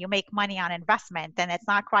 but then you make money on investment, and it's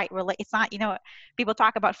not quite really. It's not. People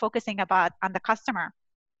talk about focusing on the customer.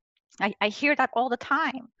 I hear that all the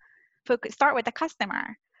time. Start with the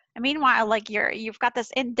customer. And meanwhile, like you've got this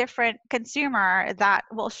indifferent consumer that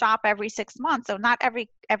will shop every 6 months. So not every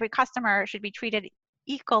customer should be treated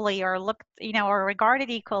equally or or regarded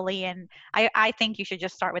equally. And I think you should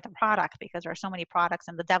just start with the product, because there are so many products,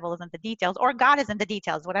 and the devil is in the details, or God is in the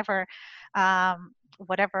details, whatever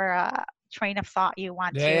train of thought you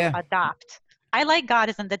want to adopt. I like God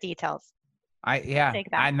is in the details.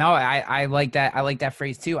 I know. I like that. I like that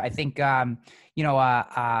phrase too. I think, a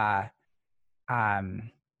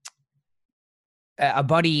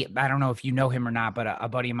buddy, I don't know if you know him or not, but a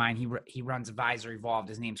buddy of mine, he runs Advisor Evolved.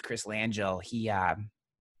 His name's Chris Langell.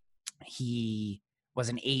 He was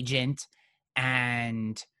an agent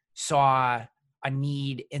and saw a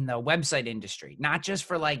need in the website industry, not just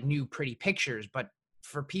for like new pretty pictures, but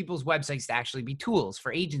for people's websites to actually be tools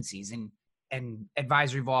for agencies. And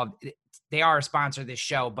Advisor Evolved, they are a sponsor of this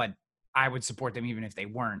show, but I would support them even if they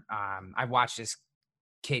weren't. I watched this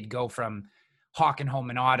kid go from hawking home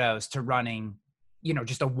and autos to running,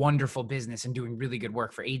 just a wonderful business and doing really good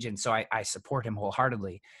work for agents. So I support him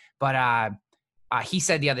wholeheartedly. But he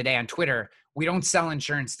said the other day on Twitter, we don't sell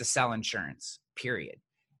insurance to sell insurance, period.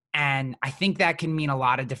 And I think that can mean a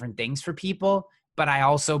lot of different things for people, but I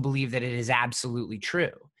also believe that it is absolutely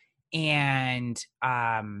true. And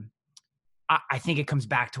I think it comes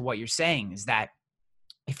back to what you're saying, is that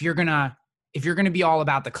if you're gonna be all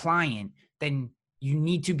about the client, then you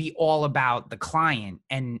need to be all about the client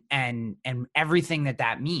and everything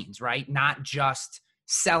that means, right? Not just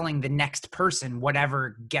selling the next person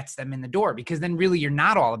whatever gets them in the door, because then really you're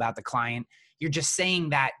not all about the client. You're just saying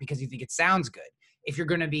that because you think it sounds good. If you're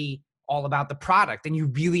going to be all about the product, then you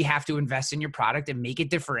really have to invest in your product and make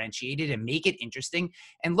it differentiated and make it interesting.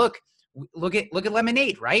 And look at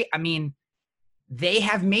Lemonade, right? I mean, they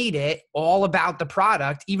have made it all about the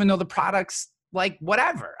product, even though the product's like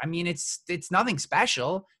whatever. I mean, it's nothing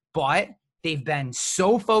special, but they've been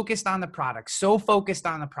so focused on the product, so focused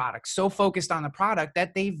on the product, so focused on the product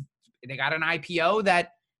that they got an IPO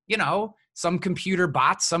that, you know, some computer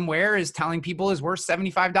bot somewhere is telling people is worth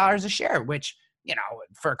 $75 a share, which, you know,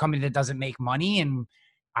 for a company that doesn't make money, and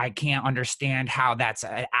I can't understand how that's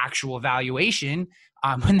an actual valuation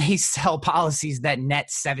when they sell policies that net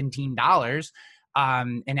 $17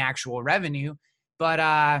 in actual revenue.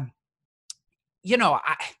 But, you know,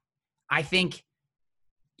 I think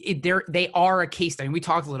they are a case study. We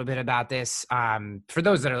talked a little bit about this. For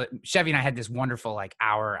those that are, Shefi and I had this wonderful like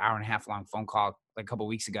hour and a half long phone call like a couple of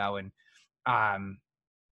weeks ago, and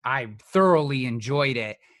I thoroughly enjoyed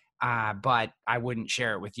it. But I wouldn't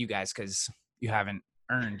share it with you guys because you haven't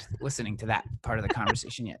earned listening to that part of the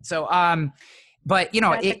conversation yet. So, but you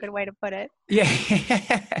know, that's a good way to put it. Yeah,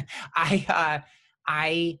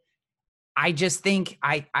 I just think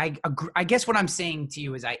I agree. I guess what I'm saying to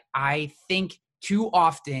you is I think too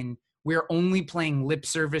often we're only playing lip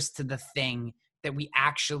service to the thing that we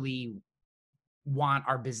actually want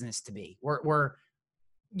our business to be. We're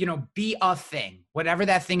you know, be a thing, whatever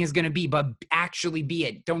that thing is going to be, but actually be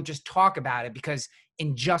it. Don't just talk about it, because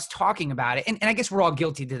in just talking about it, and I guess we're all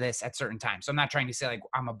guilty to this at certain times. So I'm not trying to say like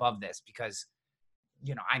I'm above this, because,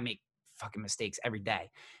 you know, I make fucking mistakes every day.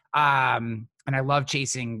 And I love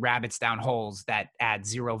chasing rabbits down holes that add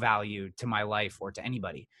zero value to my life or to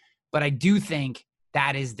anybody. But I do think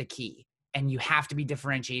that is the key, and you have to be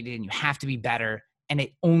differentiated and you have to be better. And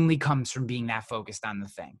it only comes from being that focused on the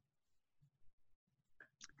thing.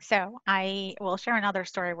 So I will share another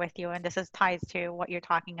story with you, and this is ties to what you're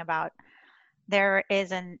talking about. There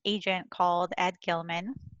is an agent called Ed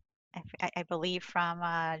Gilman, I believe from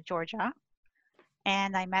Georgia,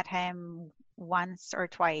 and I met him once or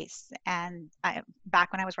twice. And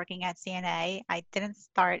back when I was working at CNA, I didn't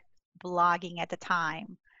start blogging at the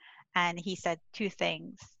time, and he said two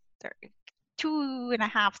things, two and a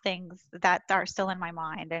half things that are still in my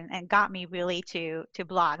mind, and got me really to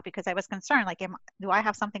blog, because I was concerned, like, do I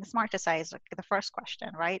have something smart to say, is like the first question,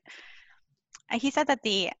 right? And he said that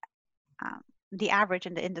the average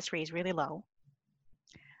in the industry is really low,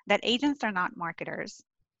 that agents are not marketers,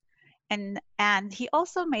 and he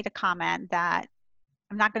also made a comment that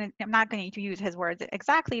I'm not going to use his words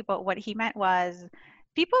exactly, but what he meant was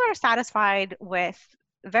people are satisfied with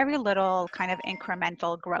very little kind of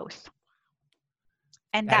incremental growth.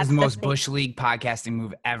 And that is that's the the most thing. Bush League podcasting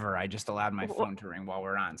move ever. I just allowed my phone to ring while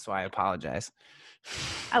we're on, so I apologize.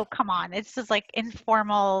 Oh, come on. It's just like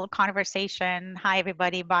informal conversation. Hi,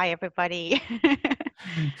 everybody. Bye, everybody.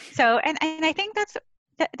 So, and I think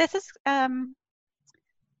this is,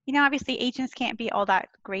 you know, obviously agents can't be all that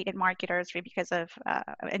great at marketers because of,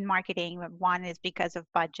 in marketing. One is because of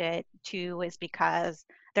budget. Two is because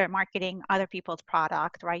they're marketing other people's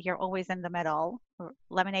product, right? You're always in the middle.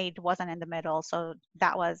 Lemonade wasn't in the middle, so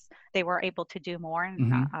they were able to do more,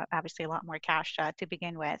 and obviously a lot more cash to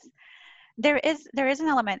begin with. There is an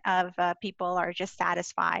element of people are just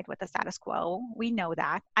satisfied with the status quo. We know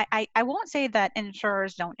that. I won't say that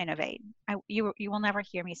insurers don't innovate. You will never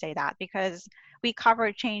hear me say that, because we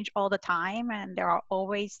cover change all the time, and there are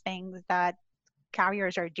always things that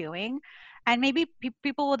carriers are doing. And maybe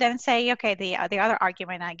people will then say, okay, the other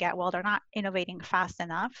argument I get, well, they're not innovating fast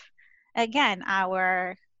enough. Again,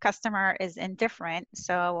 our customer is indifferent,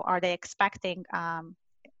 so are they expecting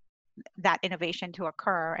that innovation to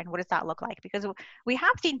occur, and what does that look like? Because we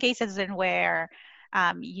have seen cases in where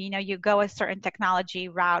you know, you go a certain technology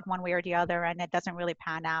route one way or the other, and it doesn't really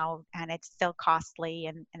pan out, and it's still costly,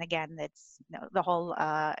 and again, it's, you know, the whole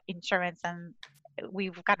insurance, and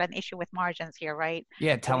we've got an issue with margins here, right?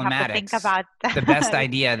 Yeah, So we have to think telematics, about the best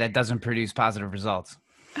idea that doesn't produce positive results.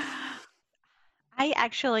 I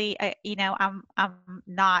actually, you know, I'm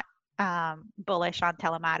not bullish on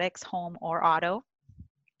telematics, home or auto.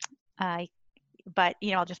 But,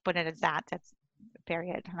 you know, I'll just put it as that. That's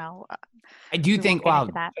period. No, I do think, get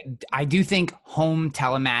into that. I do think home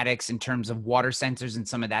telematics in terms of water sensors and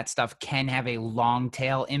some of that stuff can have a long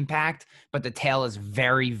tail impact, but the tail is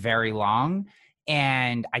very, very long.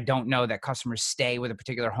 And I don't know that customers stay with a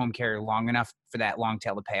particular home carrier long enough for that long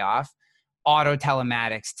tail to pay off. Auto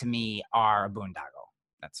telematics to me are a boondoggle.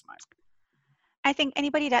 That's mine. I think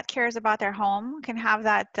anybody that cares about their home can have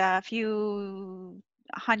that few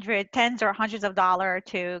tens or hundreds of dollars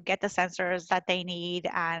to get the sensors that they need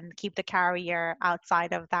and keep the carrier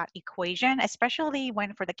outside of that equation, especially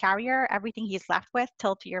when for the carrier, everything he's left with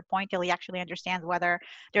till, to your point, till he actually understands whether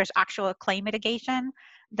there's actual claim mitigation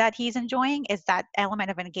that he's enjoying, is that element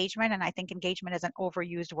of engagement. And I think engagement is an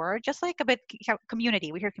overused word, just like a bit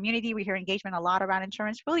community. We hear community, we hear engagement a lot around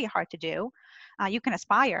insurance, really hard to do. You can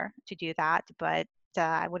aspire to do that, but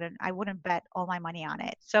I wouldn't bet all my money on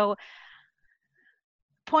it. So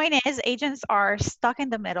point is, agents are stuck in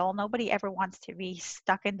the middle. Nobody ever wants to be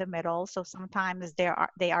stuck in the middle. So sometimes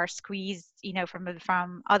they are squeezed,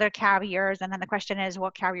 from other carriers. And then the question is,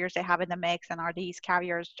 what carriers they have in the mix, and are these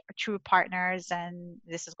carriers true partners? And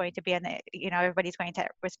this is going to be everybody's going to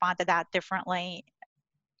respond to that differently.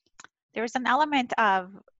 There's an element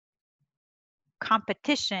of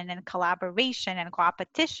competition and collaboration and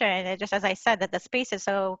competition. And just as I said, that the space is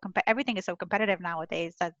everything is so competitive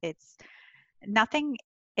nowadays that nothing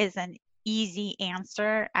is an easy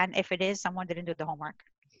answer, and if it is, someone didn't do the homework.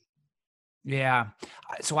 Yeah.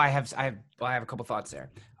 So I have a couple thoughts there.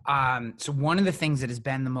 So one of the things that has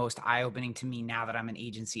been the most eye-opening to me now that I'm an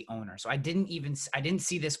agency owner. So I didn't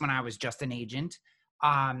see this when I was just an agent.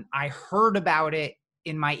 I heard about it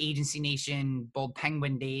in my Agency Nation Bold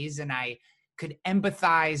Penguin days, and I could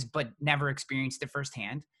empathize, but never experienced it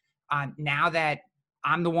firsthand. Now that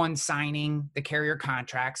I'm the one signing the carrier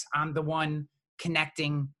contracts, I'm the one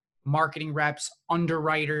connecting marketing reps,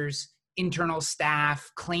 underwriters, internal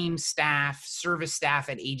staff, claims staff, service staff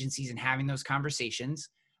at agencies, and having those conversations.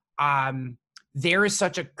 There is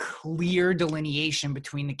such a clear delineation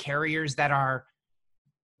between the carriers that are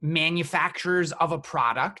manufacturers of a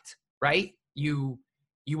product, right? You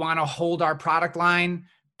want to hold our product line,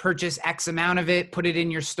 purchase X amount of it, put it in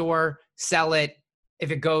your store, sell it. If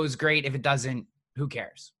it goes, great. If it doesn't, who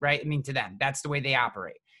cares, right? I mean, to them, that's the way they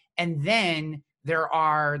operate. And then there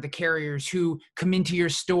are the carriers who come into your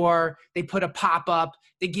store, they put a pop-up,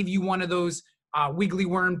 they give you one of those wiggly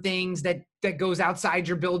worm things that goes outside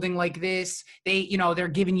your building like this. They're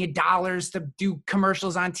giving you dollars to do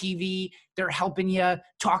commercials on TV. They're helping you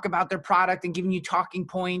talk about their product and giving you talking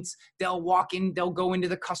points. They'll go into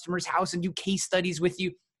the customer's house and do case studies with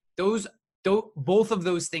you. Both of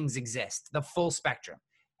those things exist, the full spectrum.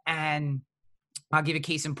 And I'll give a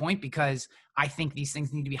case in point because I think these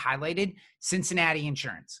things need to be highlighted. Cincinnati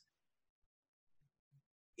Insurance.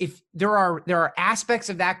 If there are aspects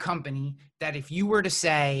of that company that if you were to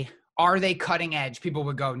say, are they cutting edge? People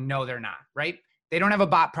would go, no, they're not, right? They don't have a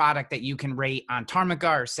bot product that you can rate on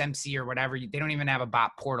Tarmica or Semsi or whatever. They don't even have a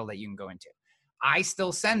bot portal that you can go into. I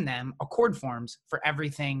still send them Accord forms for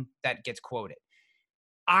everything that gets quoted.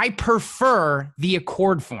 I prefer the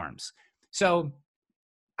Accord forms. So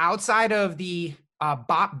outside of the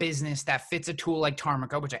bot business that fits a tool like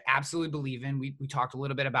Tarmica, which I absolutely believe in, we talked a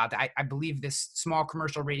little bit about that. I believe this small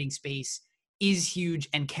commercial rating space is huge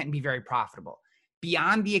and can be very profitable.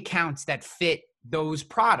 Beyond the accounts that fit those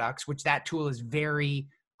products, which that tool is very,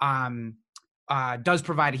 does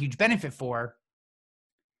provide a huge benefit for,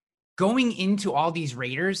 going into all these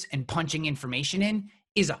raters and punching information in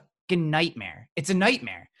is a fucking nightmare. It's a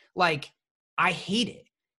nightmare. Like, I hate it.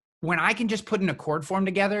 When I can just put an Accord form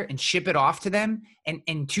together and ship it off to them, and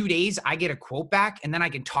in 2 days I get a quote back, and then I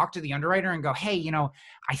can talk to the underwriter and go, hey,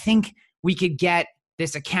 I think we could get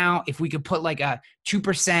this account if we could put like a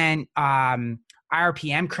 2%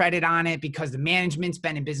 IRPM credit on it because the management's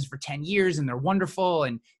been in business for 10 years and they're wonderful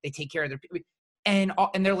and they take care of their people. And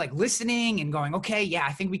they're like listening and going, okay, yeah,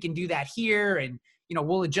 I think we can do that here. And,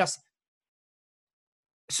 we'll adjust.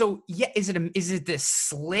 So yeah, is it this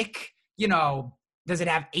slick, does it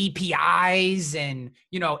have APIs and,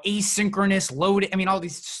 asynchronous load? I mean, all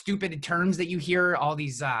these stupid terms that you hear, all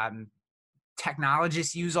these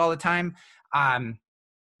technologists use all the time.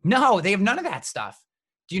 No, they have none of that stuff.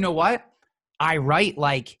 Do you know what? I write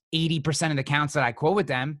like 80% of the accounts that I quote with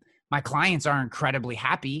them. My clients are incredibly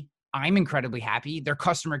happy. I'm incredibly happy. Their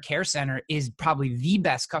customer care center is probably the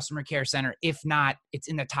best customer care center. If not, it's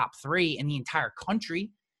in the top 3 in the entire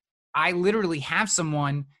country. I literally have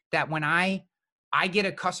someone that when I get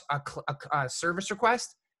a service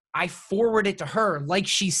request, I forward it to her like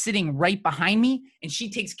she's sitting right behind me, and she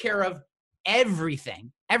takes care of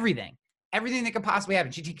everything that could possibly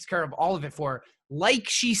happen. She takes care of all of it for her, like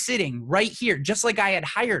she's sitting right here, just like I had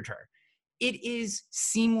hired her. It is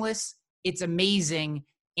seamless. It's amazing.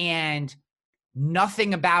 And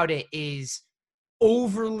nothing about it is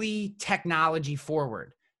overly technology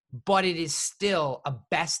forward, but it is still a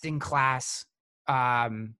best in class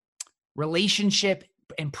relationship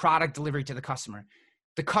and product delivery to the customer.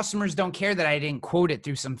 The customers don't care that I didn't quote it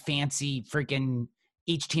through some fancy freaking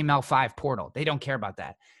HTML5 portal. They don't care about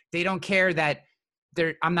that. They don't care that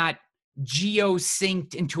I'm not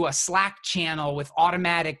geo-synced into a Slack channel with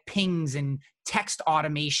automatic pings and text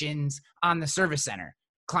automations on the service center.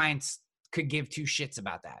 Clients could give two shits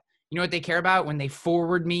about that. You know what they care about? When they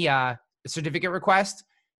forward me a certificate request,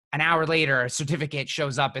 an hour later, a certificate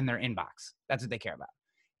shows up in their inbox. That's what they care about.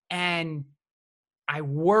 And I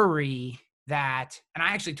worry that, and I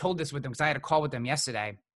actually told this with them because I had a call with them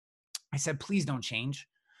yesterday. I said, please don't change.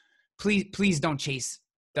 Please don't chase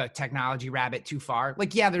the technology rabbit too far.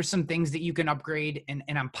 Like, yeah, there's some things that you can upgrade, and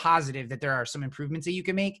I'm positive that there are some improvements that you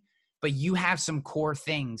can make, but you have some core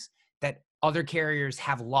things that other carriers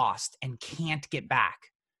have lost and can't get back.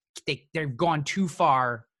 They've gone too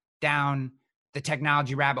far down the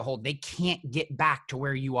technology rabbit hole. They can't get back to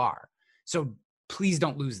where you are. So please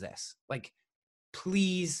don't lose this. Like,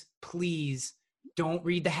 please don't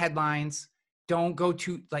read the headlines. Don't go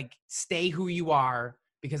to, like, stay who you are,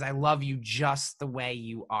 because I love you just the way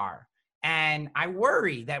you are. And I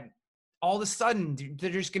worry that all of a sudden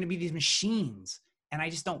they're just going to be these machines, and I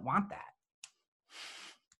just don't want that.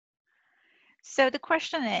 So the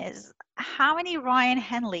question is, how many Ryan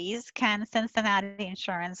Henleys can Cincinnati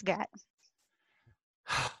Insurance get?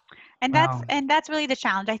 And that's really the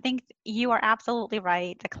challenge. I think you are absolutely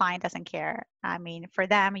right. The client doesn't care. I mean, for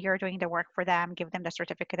them, you're doing the work for them, give them the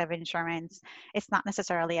certificate of insurance. It's not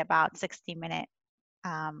necessarily about 60-minute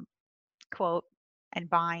quote and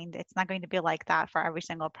bind. It's not going to be like that for every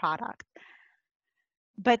single product.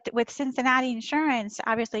 But with Cincinnati Insurance,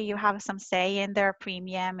 obviously you have some say in their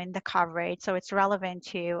premium and the coverage, so it's relevant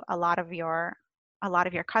to a lot of your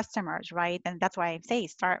customers, right? And that's why I say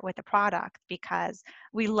start with the product, because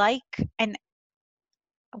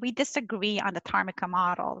we disagree on the Tarmica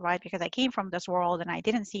model, right? Because I came from this world and I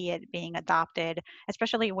didn't see it being adopted,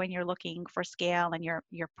 especially when you're looking for scale and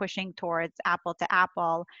you're pushing towards apple to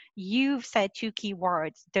apple. You've said two key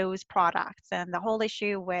words, those products. And the whole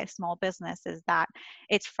issue with small business is that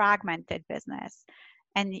it's fragmented business.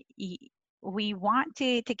 And we want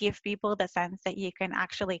to give people the sense that you can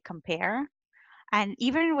actually compare. And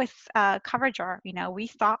even with Coverager, we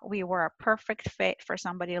thought we were a perfect fit for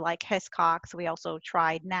somebody like Hiscox. We also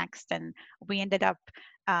tried Next, and we ended up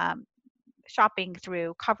shopping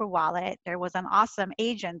through CoverWallet. There was an awesome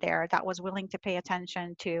agent there that was willing to pay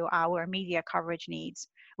attention to our media coverage needs,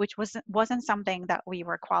 which wasn't something that we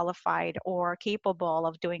were qualified or capable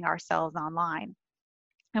of doing ourselves online.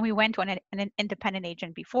 And we went to an independent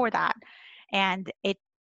agent before that, and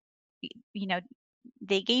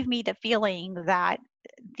they gave me the feeling that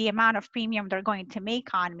the amount of premium they're going to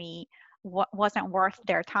make on me wasn't worth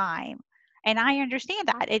their time. And I understand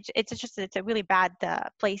that. It's a really bad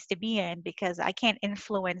place to be in, because I can't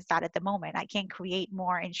influence that at the moment. I can't create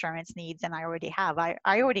more insurance needs than I already have. I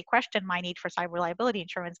already questioned my need for cyber liability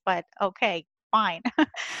insurance, but okay, fine.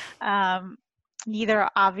 Neither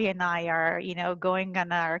Avi and I are, going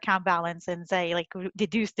on our account balance and say, like,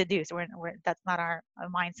 deduce. That's not our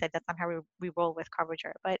mindset. That's not how we roll with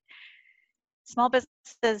Coverager. But small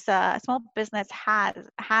business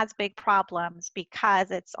has big problems because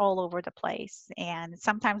it's all over the place. And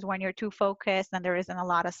sometimes when you're too focused, then there isn't a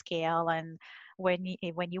lot of scale. And when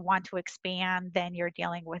you want to expand, then you're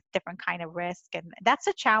dealing with different kind of risk. And that's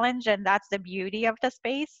a challenge, and that's the beauty of the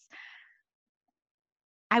space.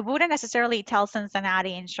 I wouldn't necessarily tell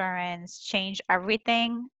Cincinnati Insurance change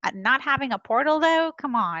everything. Not having a portal, though,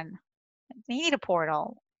 come on, they need a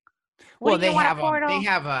portal. Well, they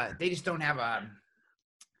just don't have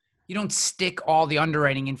you don't stick all the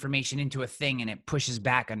underwriting information into a thing and it pushes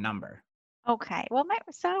back a number. Okay, well,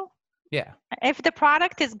 so yeah, if the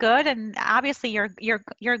product is good, and obviously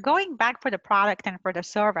you're going back for the product and for the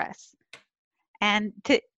service, and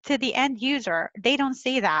to the end user, they don't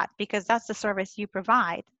see that because that's the service you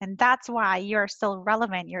provide. And that's why you're still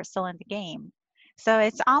relevant, you're still in the game. So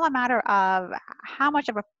it's all a matter of how much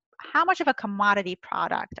of a commodity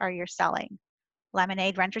product are you selling.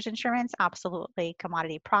 Lemonade renters insurance, absolutely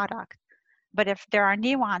commodity product. But if there are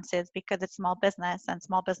nuances, because it's small business and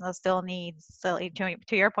small business still needs, so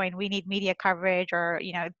to your point, we need media coverage or,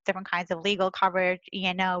 different kinds of legal coverage,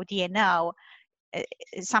 E&O, D&O.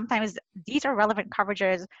 Sometimes these are relevant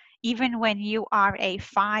coverages even when you are a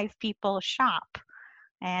 5-people shop,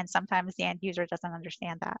 and sometimes the end user doesn't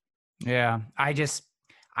understand that. Yeah, I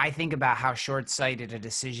think about how short-sighted a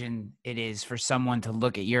decision it is for someone to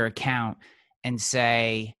look at your account and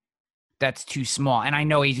say that's too small. And I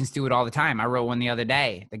know agents do it all the time. I wrote one the other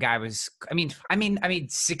day. The guy was, I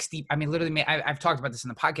made 60. Literally, I've talked about this in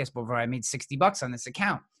the podcast before. I made $60 on this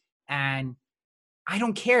account, and I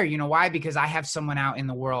don't care. You know why? Because I have someone out in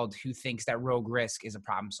the world who thinks that rogue risk is a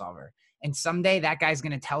problem solver. And someday that guy's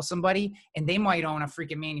going to tell somebody, and they might own a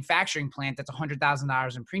freaking manufacturing plant that's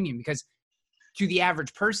 $100,000 in premium, because to the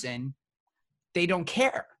average person, they don't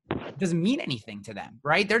care. It doesn't mean anything to them,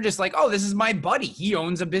 right? They're just like, oh, this is my buddy. He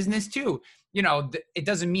owns a business too. You know, it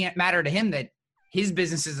doesn't matter to him that his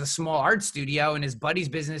business is a small art studio and his buddy's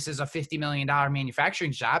business is a $50 million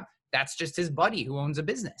manufacturing shop. That's just his buddy who owns a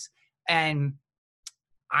business. And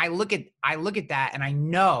I look at that, and I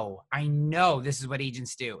know this is what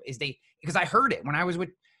agents do, is because I heard it when I was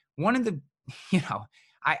with one of the,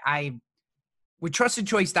 I with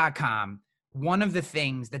trustedchoice.com. One of the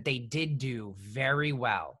things that they did do very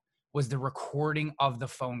well was the recording of the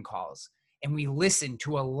phone calls. And we listened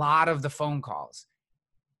to a lot of the phone calls.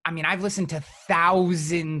 I mean, I've listened to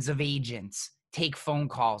thousands of agents take phone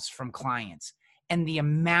calls from clients, and the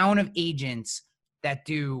amount of agents that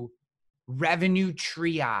do revenue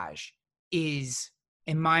triage is,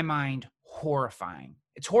 in my mind, horrifying.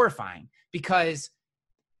 It's horrifying because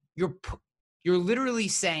you're literally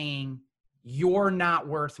saying, you're not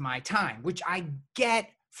worth my time, which I get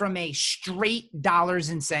from a straight dollars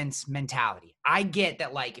and cents mentality. I get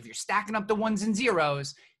that, like, if you're stacking up the ones and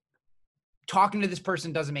zeros, talking to this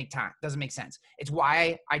person doesn't make sense. It's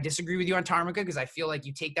why I disagree with you on Tarmica, because I feel like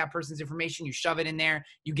you take that person's information, you shove it in there,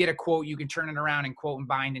 you get a quote, you can turn it around and quote and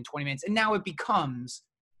bind in 20 minutes. And now it becomes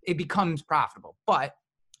profitable. But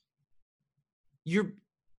you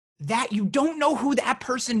don't know who that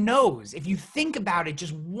person knows. If you think about it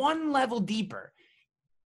just one level deeper,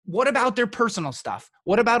 what about their personal stuff?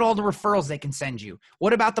 What about all the referrals they can send you?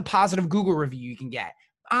 What about the positive Google review you can get?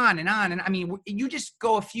 On and on. And I mean, you just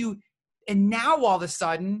go a few, and now all of a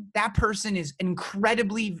sudden that person is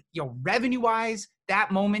incredibly, revenue wise,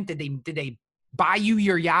 that moment, did they buy you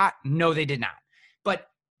your yacht? No, they did not. But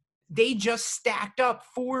they just stacked up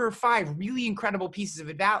 4 or 5 really incredible pieces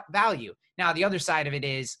of value. Now, the other side of it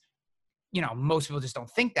is, most people just don't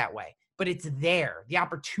think that way, but it's there. The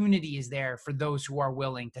opportunity is there for those who are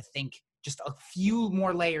willing to think just a few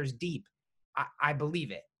more layers deep. I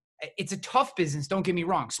believe it. It's a tough business. Don't get me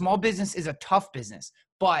wrong. Small business is a tough business,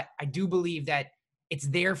 but I do believe that it's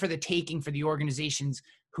there for the taking for the organizations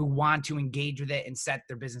who want to engage with it and set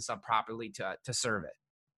their business up properly to serve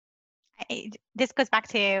it. This goes back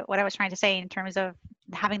to what I was trying to say in terms of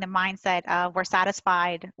having the mindset of we're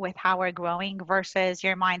satisfied with how we're growing versus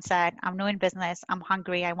your mindset, I'm new in business, I'm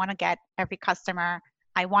hungry, I want to get every customer,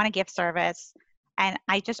 I want to give service, and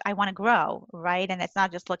I want to grow, right? And it's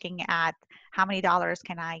not just looking at how many dollars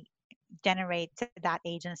can I generate to that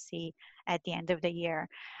agency at the end of the year.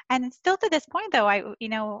 And still to this point though,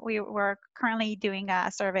 we were currently doing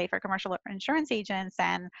a survey for commercial insurance agents,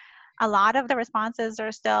 and a lot of the responses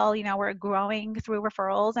are still, we're growing through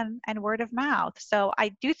referrals and word of mouth. So I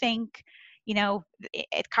do think,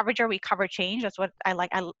 coverage or we cover change. That's what I like.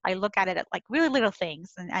 I look at it at like really little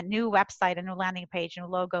things, a new website, a new landing page, new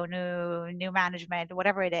logo, new management,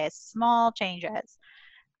 whatever it is, small changes.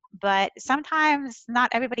 But sometimes not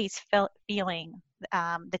everybody's feeling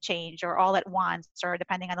the change or all at once, or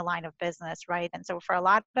depending on the line of business, right? And so for a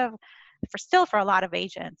lot of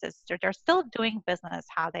agents, they're still doing business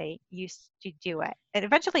how they used to do it, and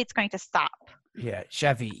eventually it's going to stop. Yeah,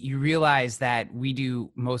 Shefi, you realize that we do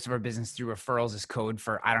most of our business through referrals as code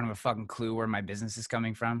for I don't have a fucking clue where my business is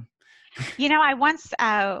coming from. I once,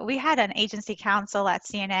 we had an agency council at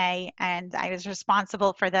CNA, and I was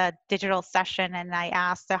responsible for the digital session, and I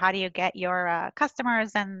asked, so how do you get your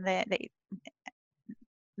customers? And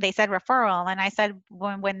they said referral. And I said,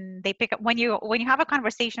 when they pick up, when you have a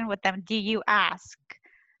conversation with them, do you ask,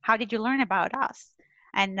 how did you learn about us?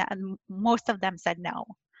 And most of them said no.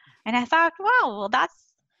 And I thought, well,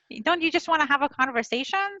 don't you just want to have a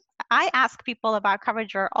conversation? I ask people about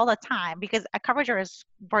Coverager all the time because a Coverager is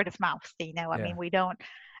word of mouth. I mean, we don't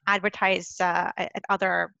advertise at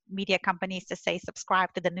other media companies to say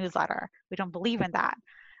subscribe to the newsletter. We don't believe in that.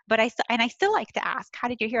 But I still like to ask, how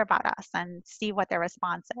did you hear about us, and see what their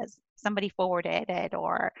response is. Somebody forwarded it,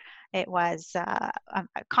 or it was a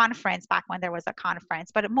conference back when there was a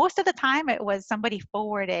conference. But most of the time it was somebody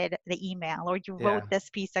forwarded the email, or you wrote this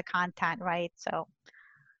piece of content, right? So.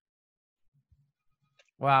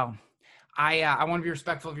 Wow. I want to be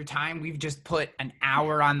respectful of your time. We've just put an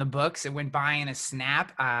hour on the books. It went by in a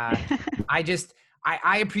snap.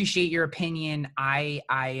 I appreciate your opinion. I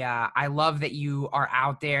love that you are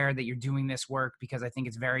out there, that you're doing this work, because I think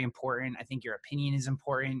it's very important. I think your opinion is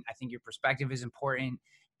important. I think your perspective is important.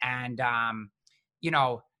 And,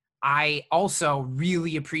 I also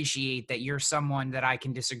really appreciate that you're someone that I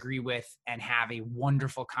can disagree with and have a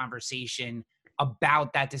wonderful conversation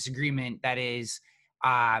about that disagreement that is,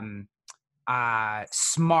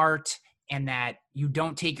 smart and that you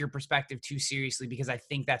don't take your perspective too seriously, because I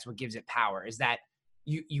think that's what gives it power, is that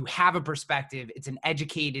you have a perspective. It's an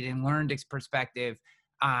educated and learned perspective.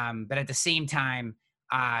 But at the same time,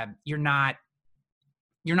 you're not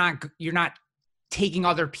taking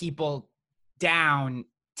other people down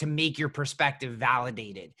to make your perspective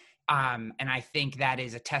validated. And I think that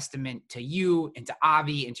is a testament to you and to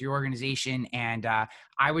Avi and to your organization. And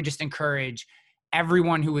I would just encourage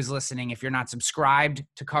everyone who is listening, if you're not subscribed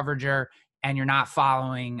to Coverager and you're not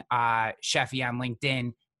following Shefi on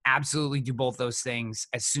LinkedIn, absolutely do both those things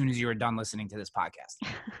as soon as you are done listening to this podcast.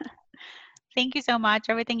 Thank you so much.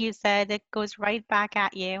 Everything you said, it goes right back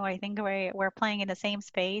at you. I think we're playing in the same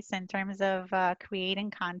space in terms of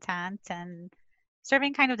creating content and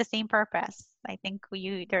serving kind of the same purpose. I think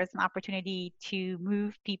there's an opportunity to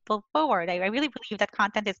move people forward. I really believe that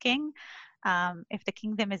content is king, if the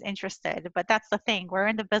kingdom is interested. But that's the thing. We're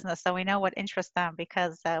in the business, so we know what interests them,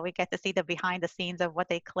 because we get to see the behind the scenes of what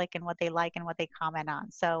they click and what they like and what they comment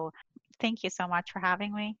on. So thank you so much for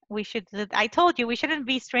having me. I told you we shouldn't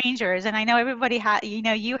be strangers. And I know everybody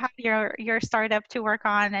you have your startup to work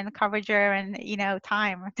on and Coverager and,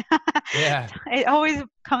 time. Yeah. It always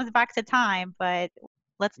comes back to time, but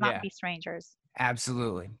let's not be strangers.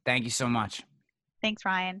 Absolutely. Thank you so much. Thanks,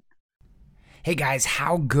 Ryan. Hey guys,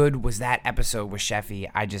 how good was that episode with Shefi?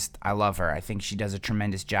 I love her. I think she does a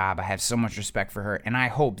tremendous job. I have so much respect for her. And I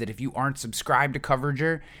hope that if you aren't subscribed to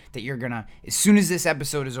Coverager, that you're going to, as soon as this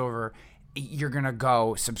episode is over, you're going to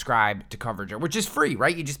go subscribe to Coverager, which is free,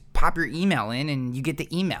 right? You just pop your email in and you get the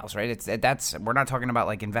emails, right? We're not talking about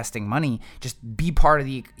like investing money. Just be part of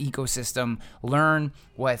the ecosystem. Learn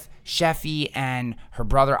what Shefi and her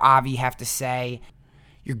brother Avi have to say.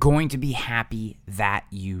 You're going to be happy that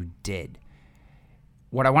you did.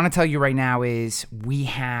 What I want to tell you right now is we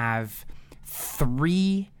have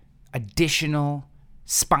 3 additional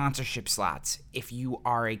sponsorship slots. If you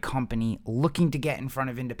are a company looking to get in front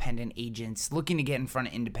of independent agents, looking to get in front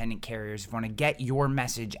of independent carriers, if you want to get your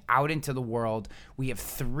message out into the world, we have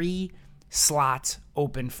 3 slots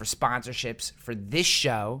open for sponsorships for this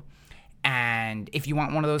show. And if you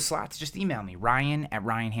want one of those slots, just email me,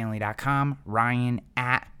 ryan@ryanhanley.com,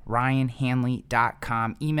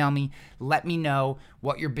 ryan@ryanhanley.com. Email me, let me know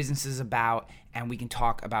what your business is about, and we can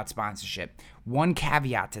talk about sponsorship. One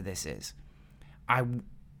caveat to this is,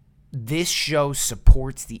 this show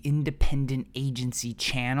supports the independent agency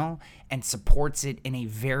channel and supports it in a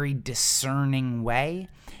very discerning way.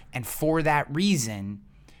 And for that reason,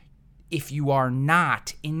 if you are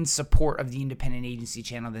not in support of the independent agency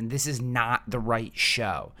channel, then this is not the right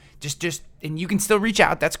show. And you can still reach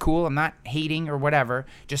out. That's cool. I'm not hating or whatever,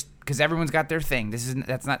 just because everyone's got their thing.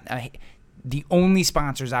 That's not the only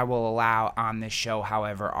sponsors I will allow on this show,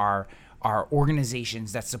 however, are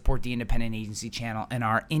organizations that support the independent agency channel and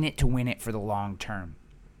are in it to win it for the long term.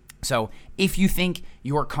 So if you think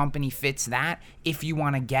your company fits that, if you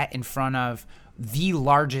want to get in front of the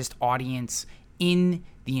largest audience in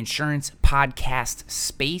the insurance podcast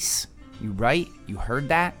space, you heard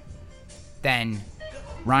that, then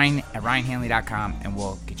ryan@ryanhanley.com and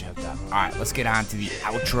we'll get you hooked up. All right, let's get on to the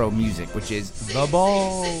outro music, which is The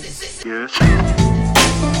Balls. Yes.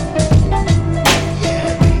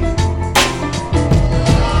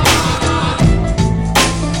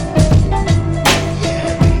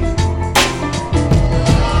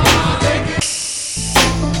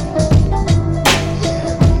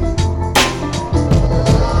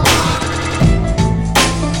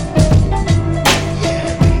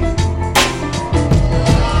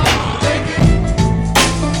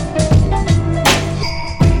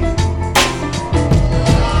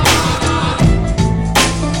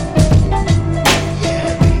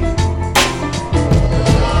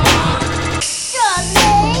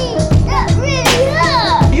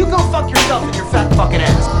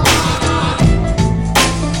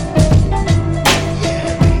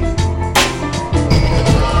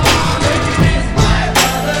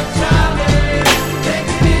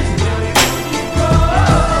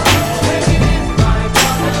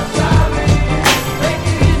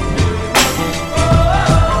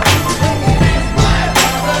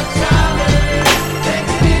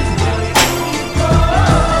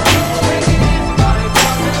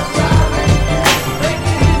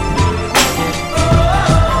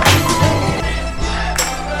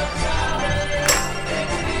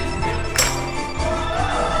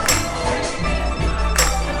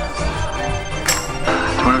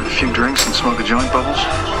 Few drinks and smoke a joint, Bubbles?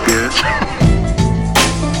 Good.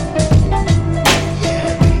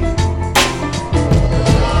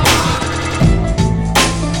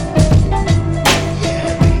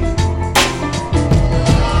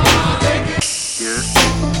 Good.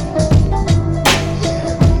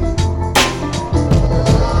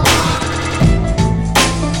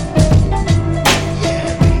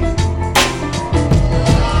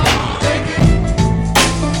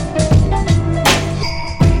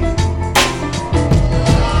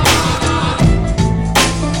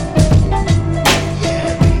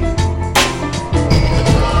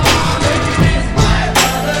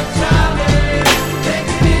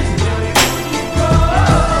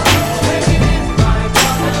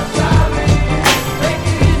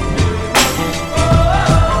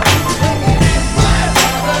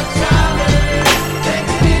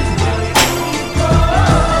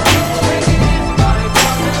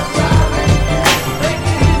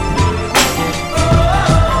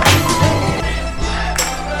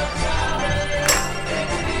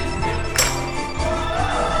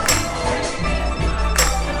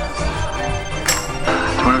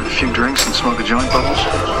 few drinks and smoke a joint, Bubbles?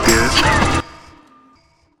 Good.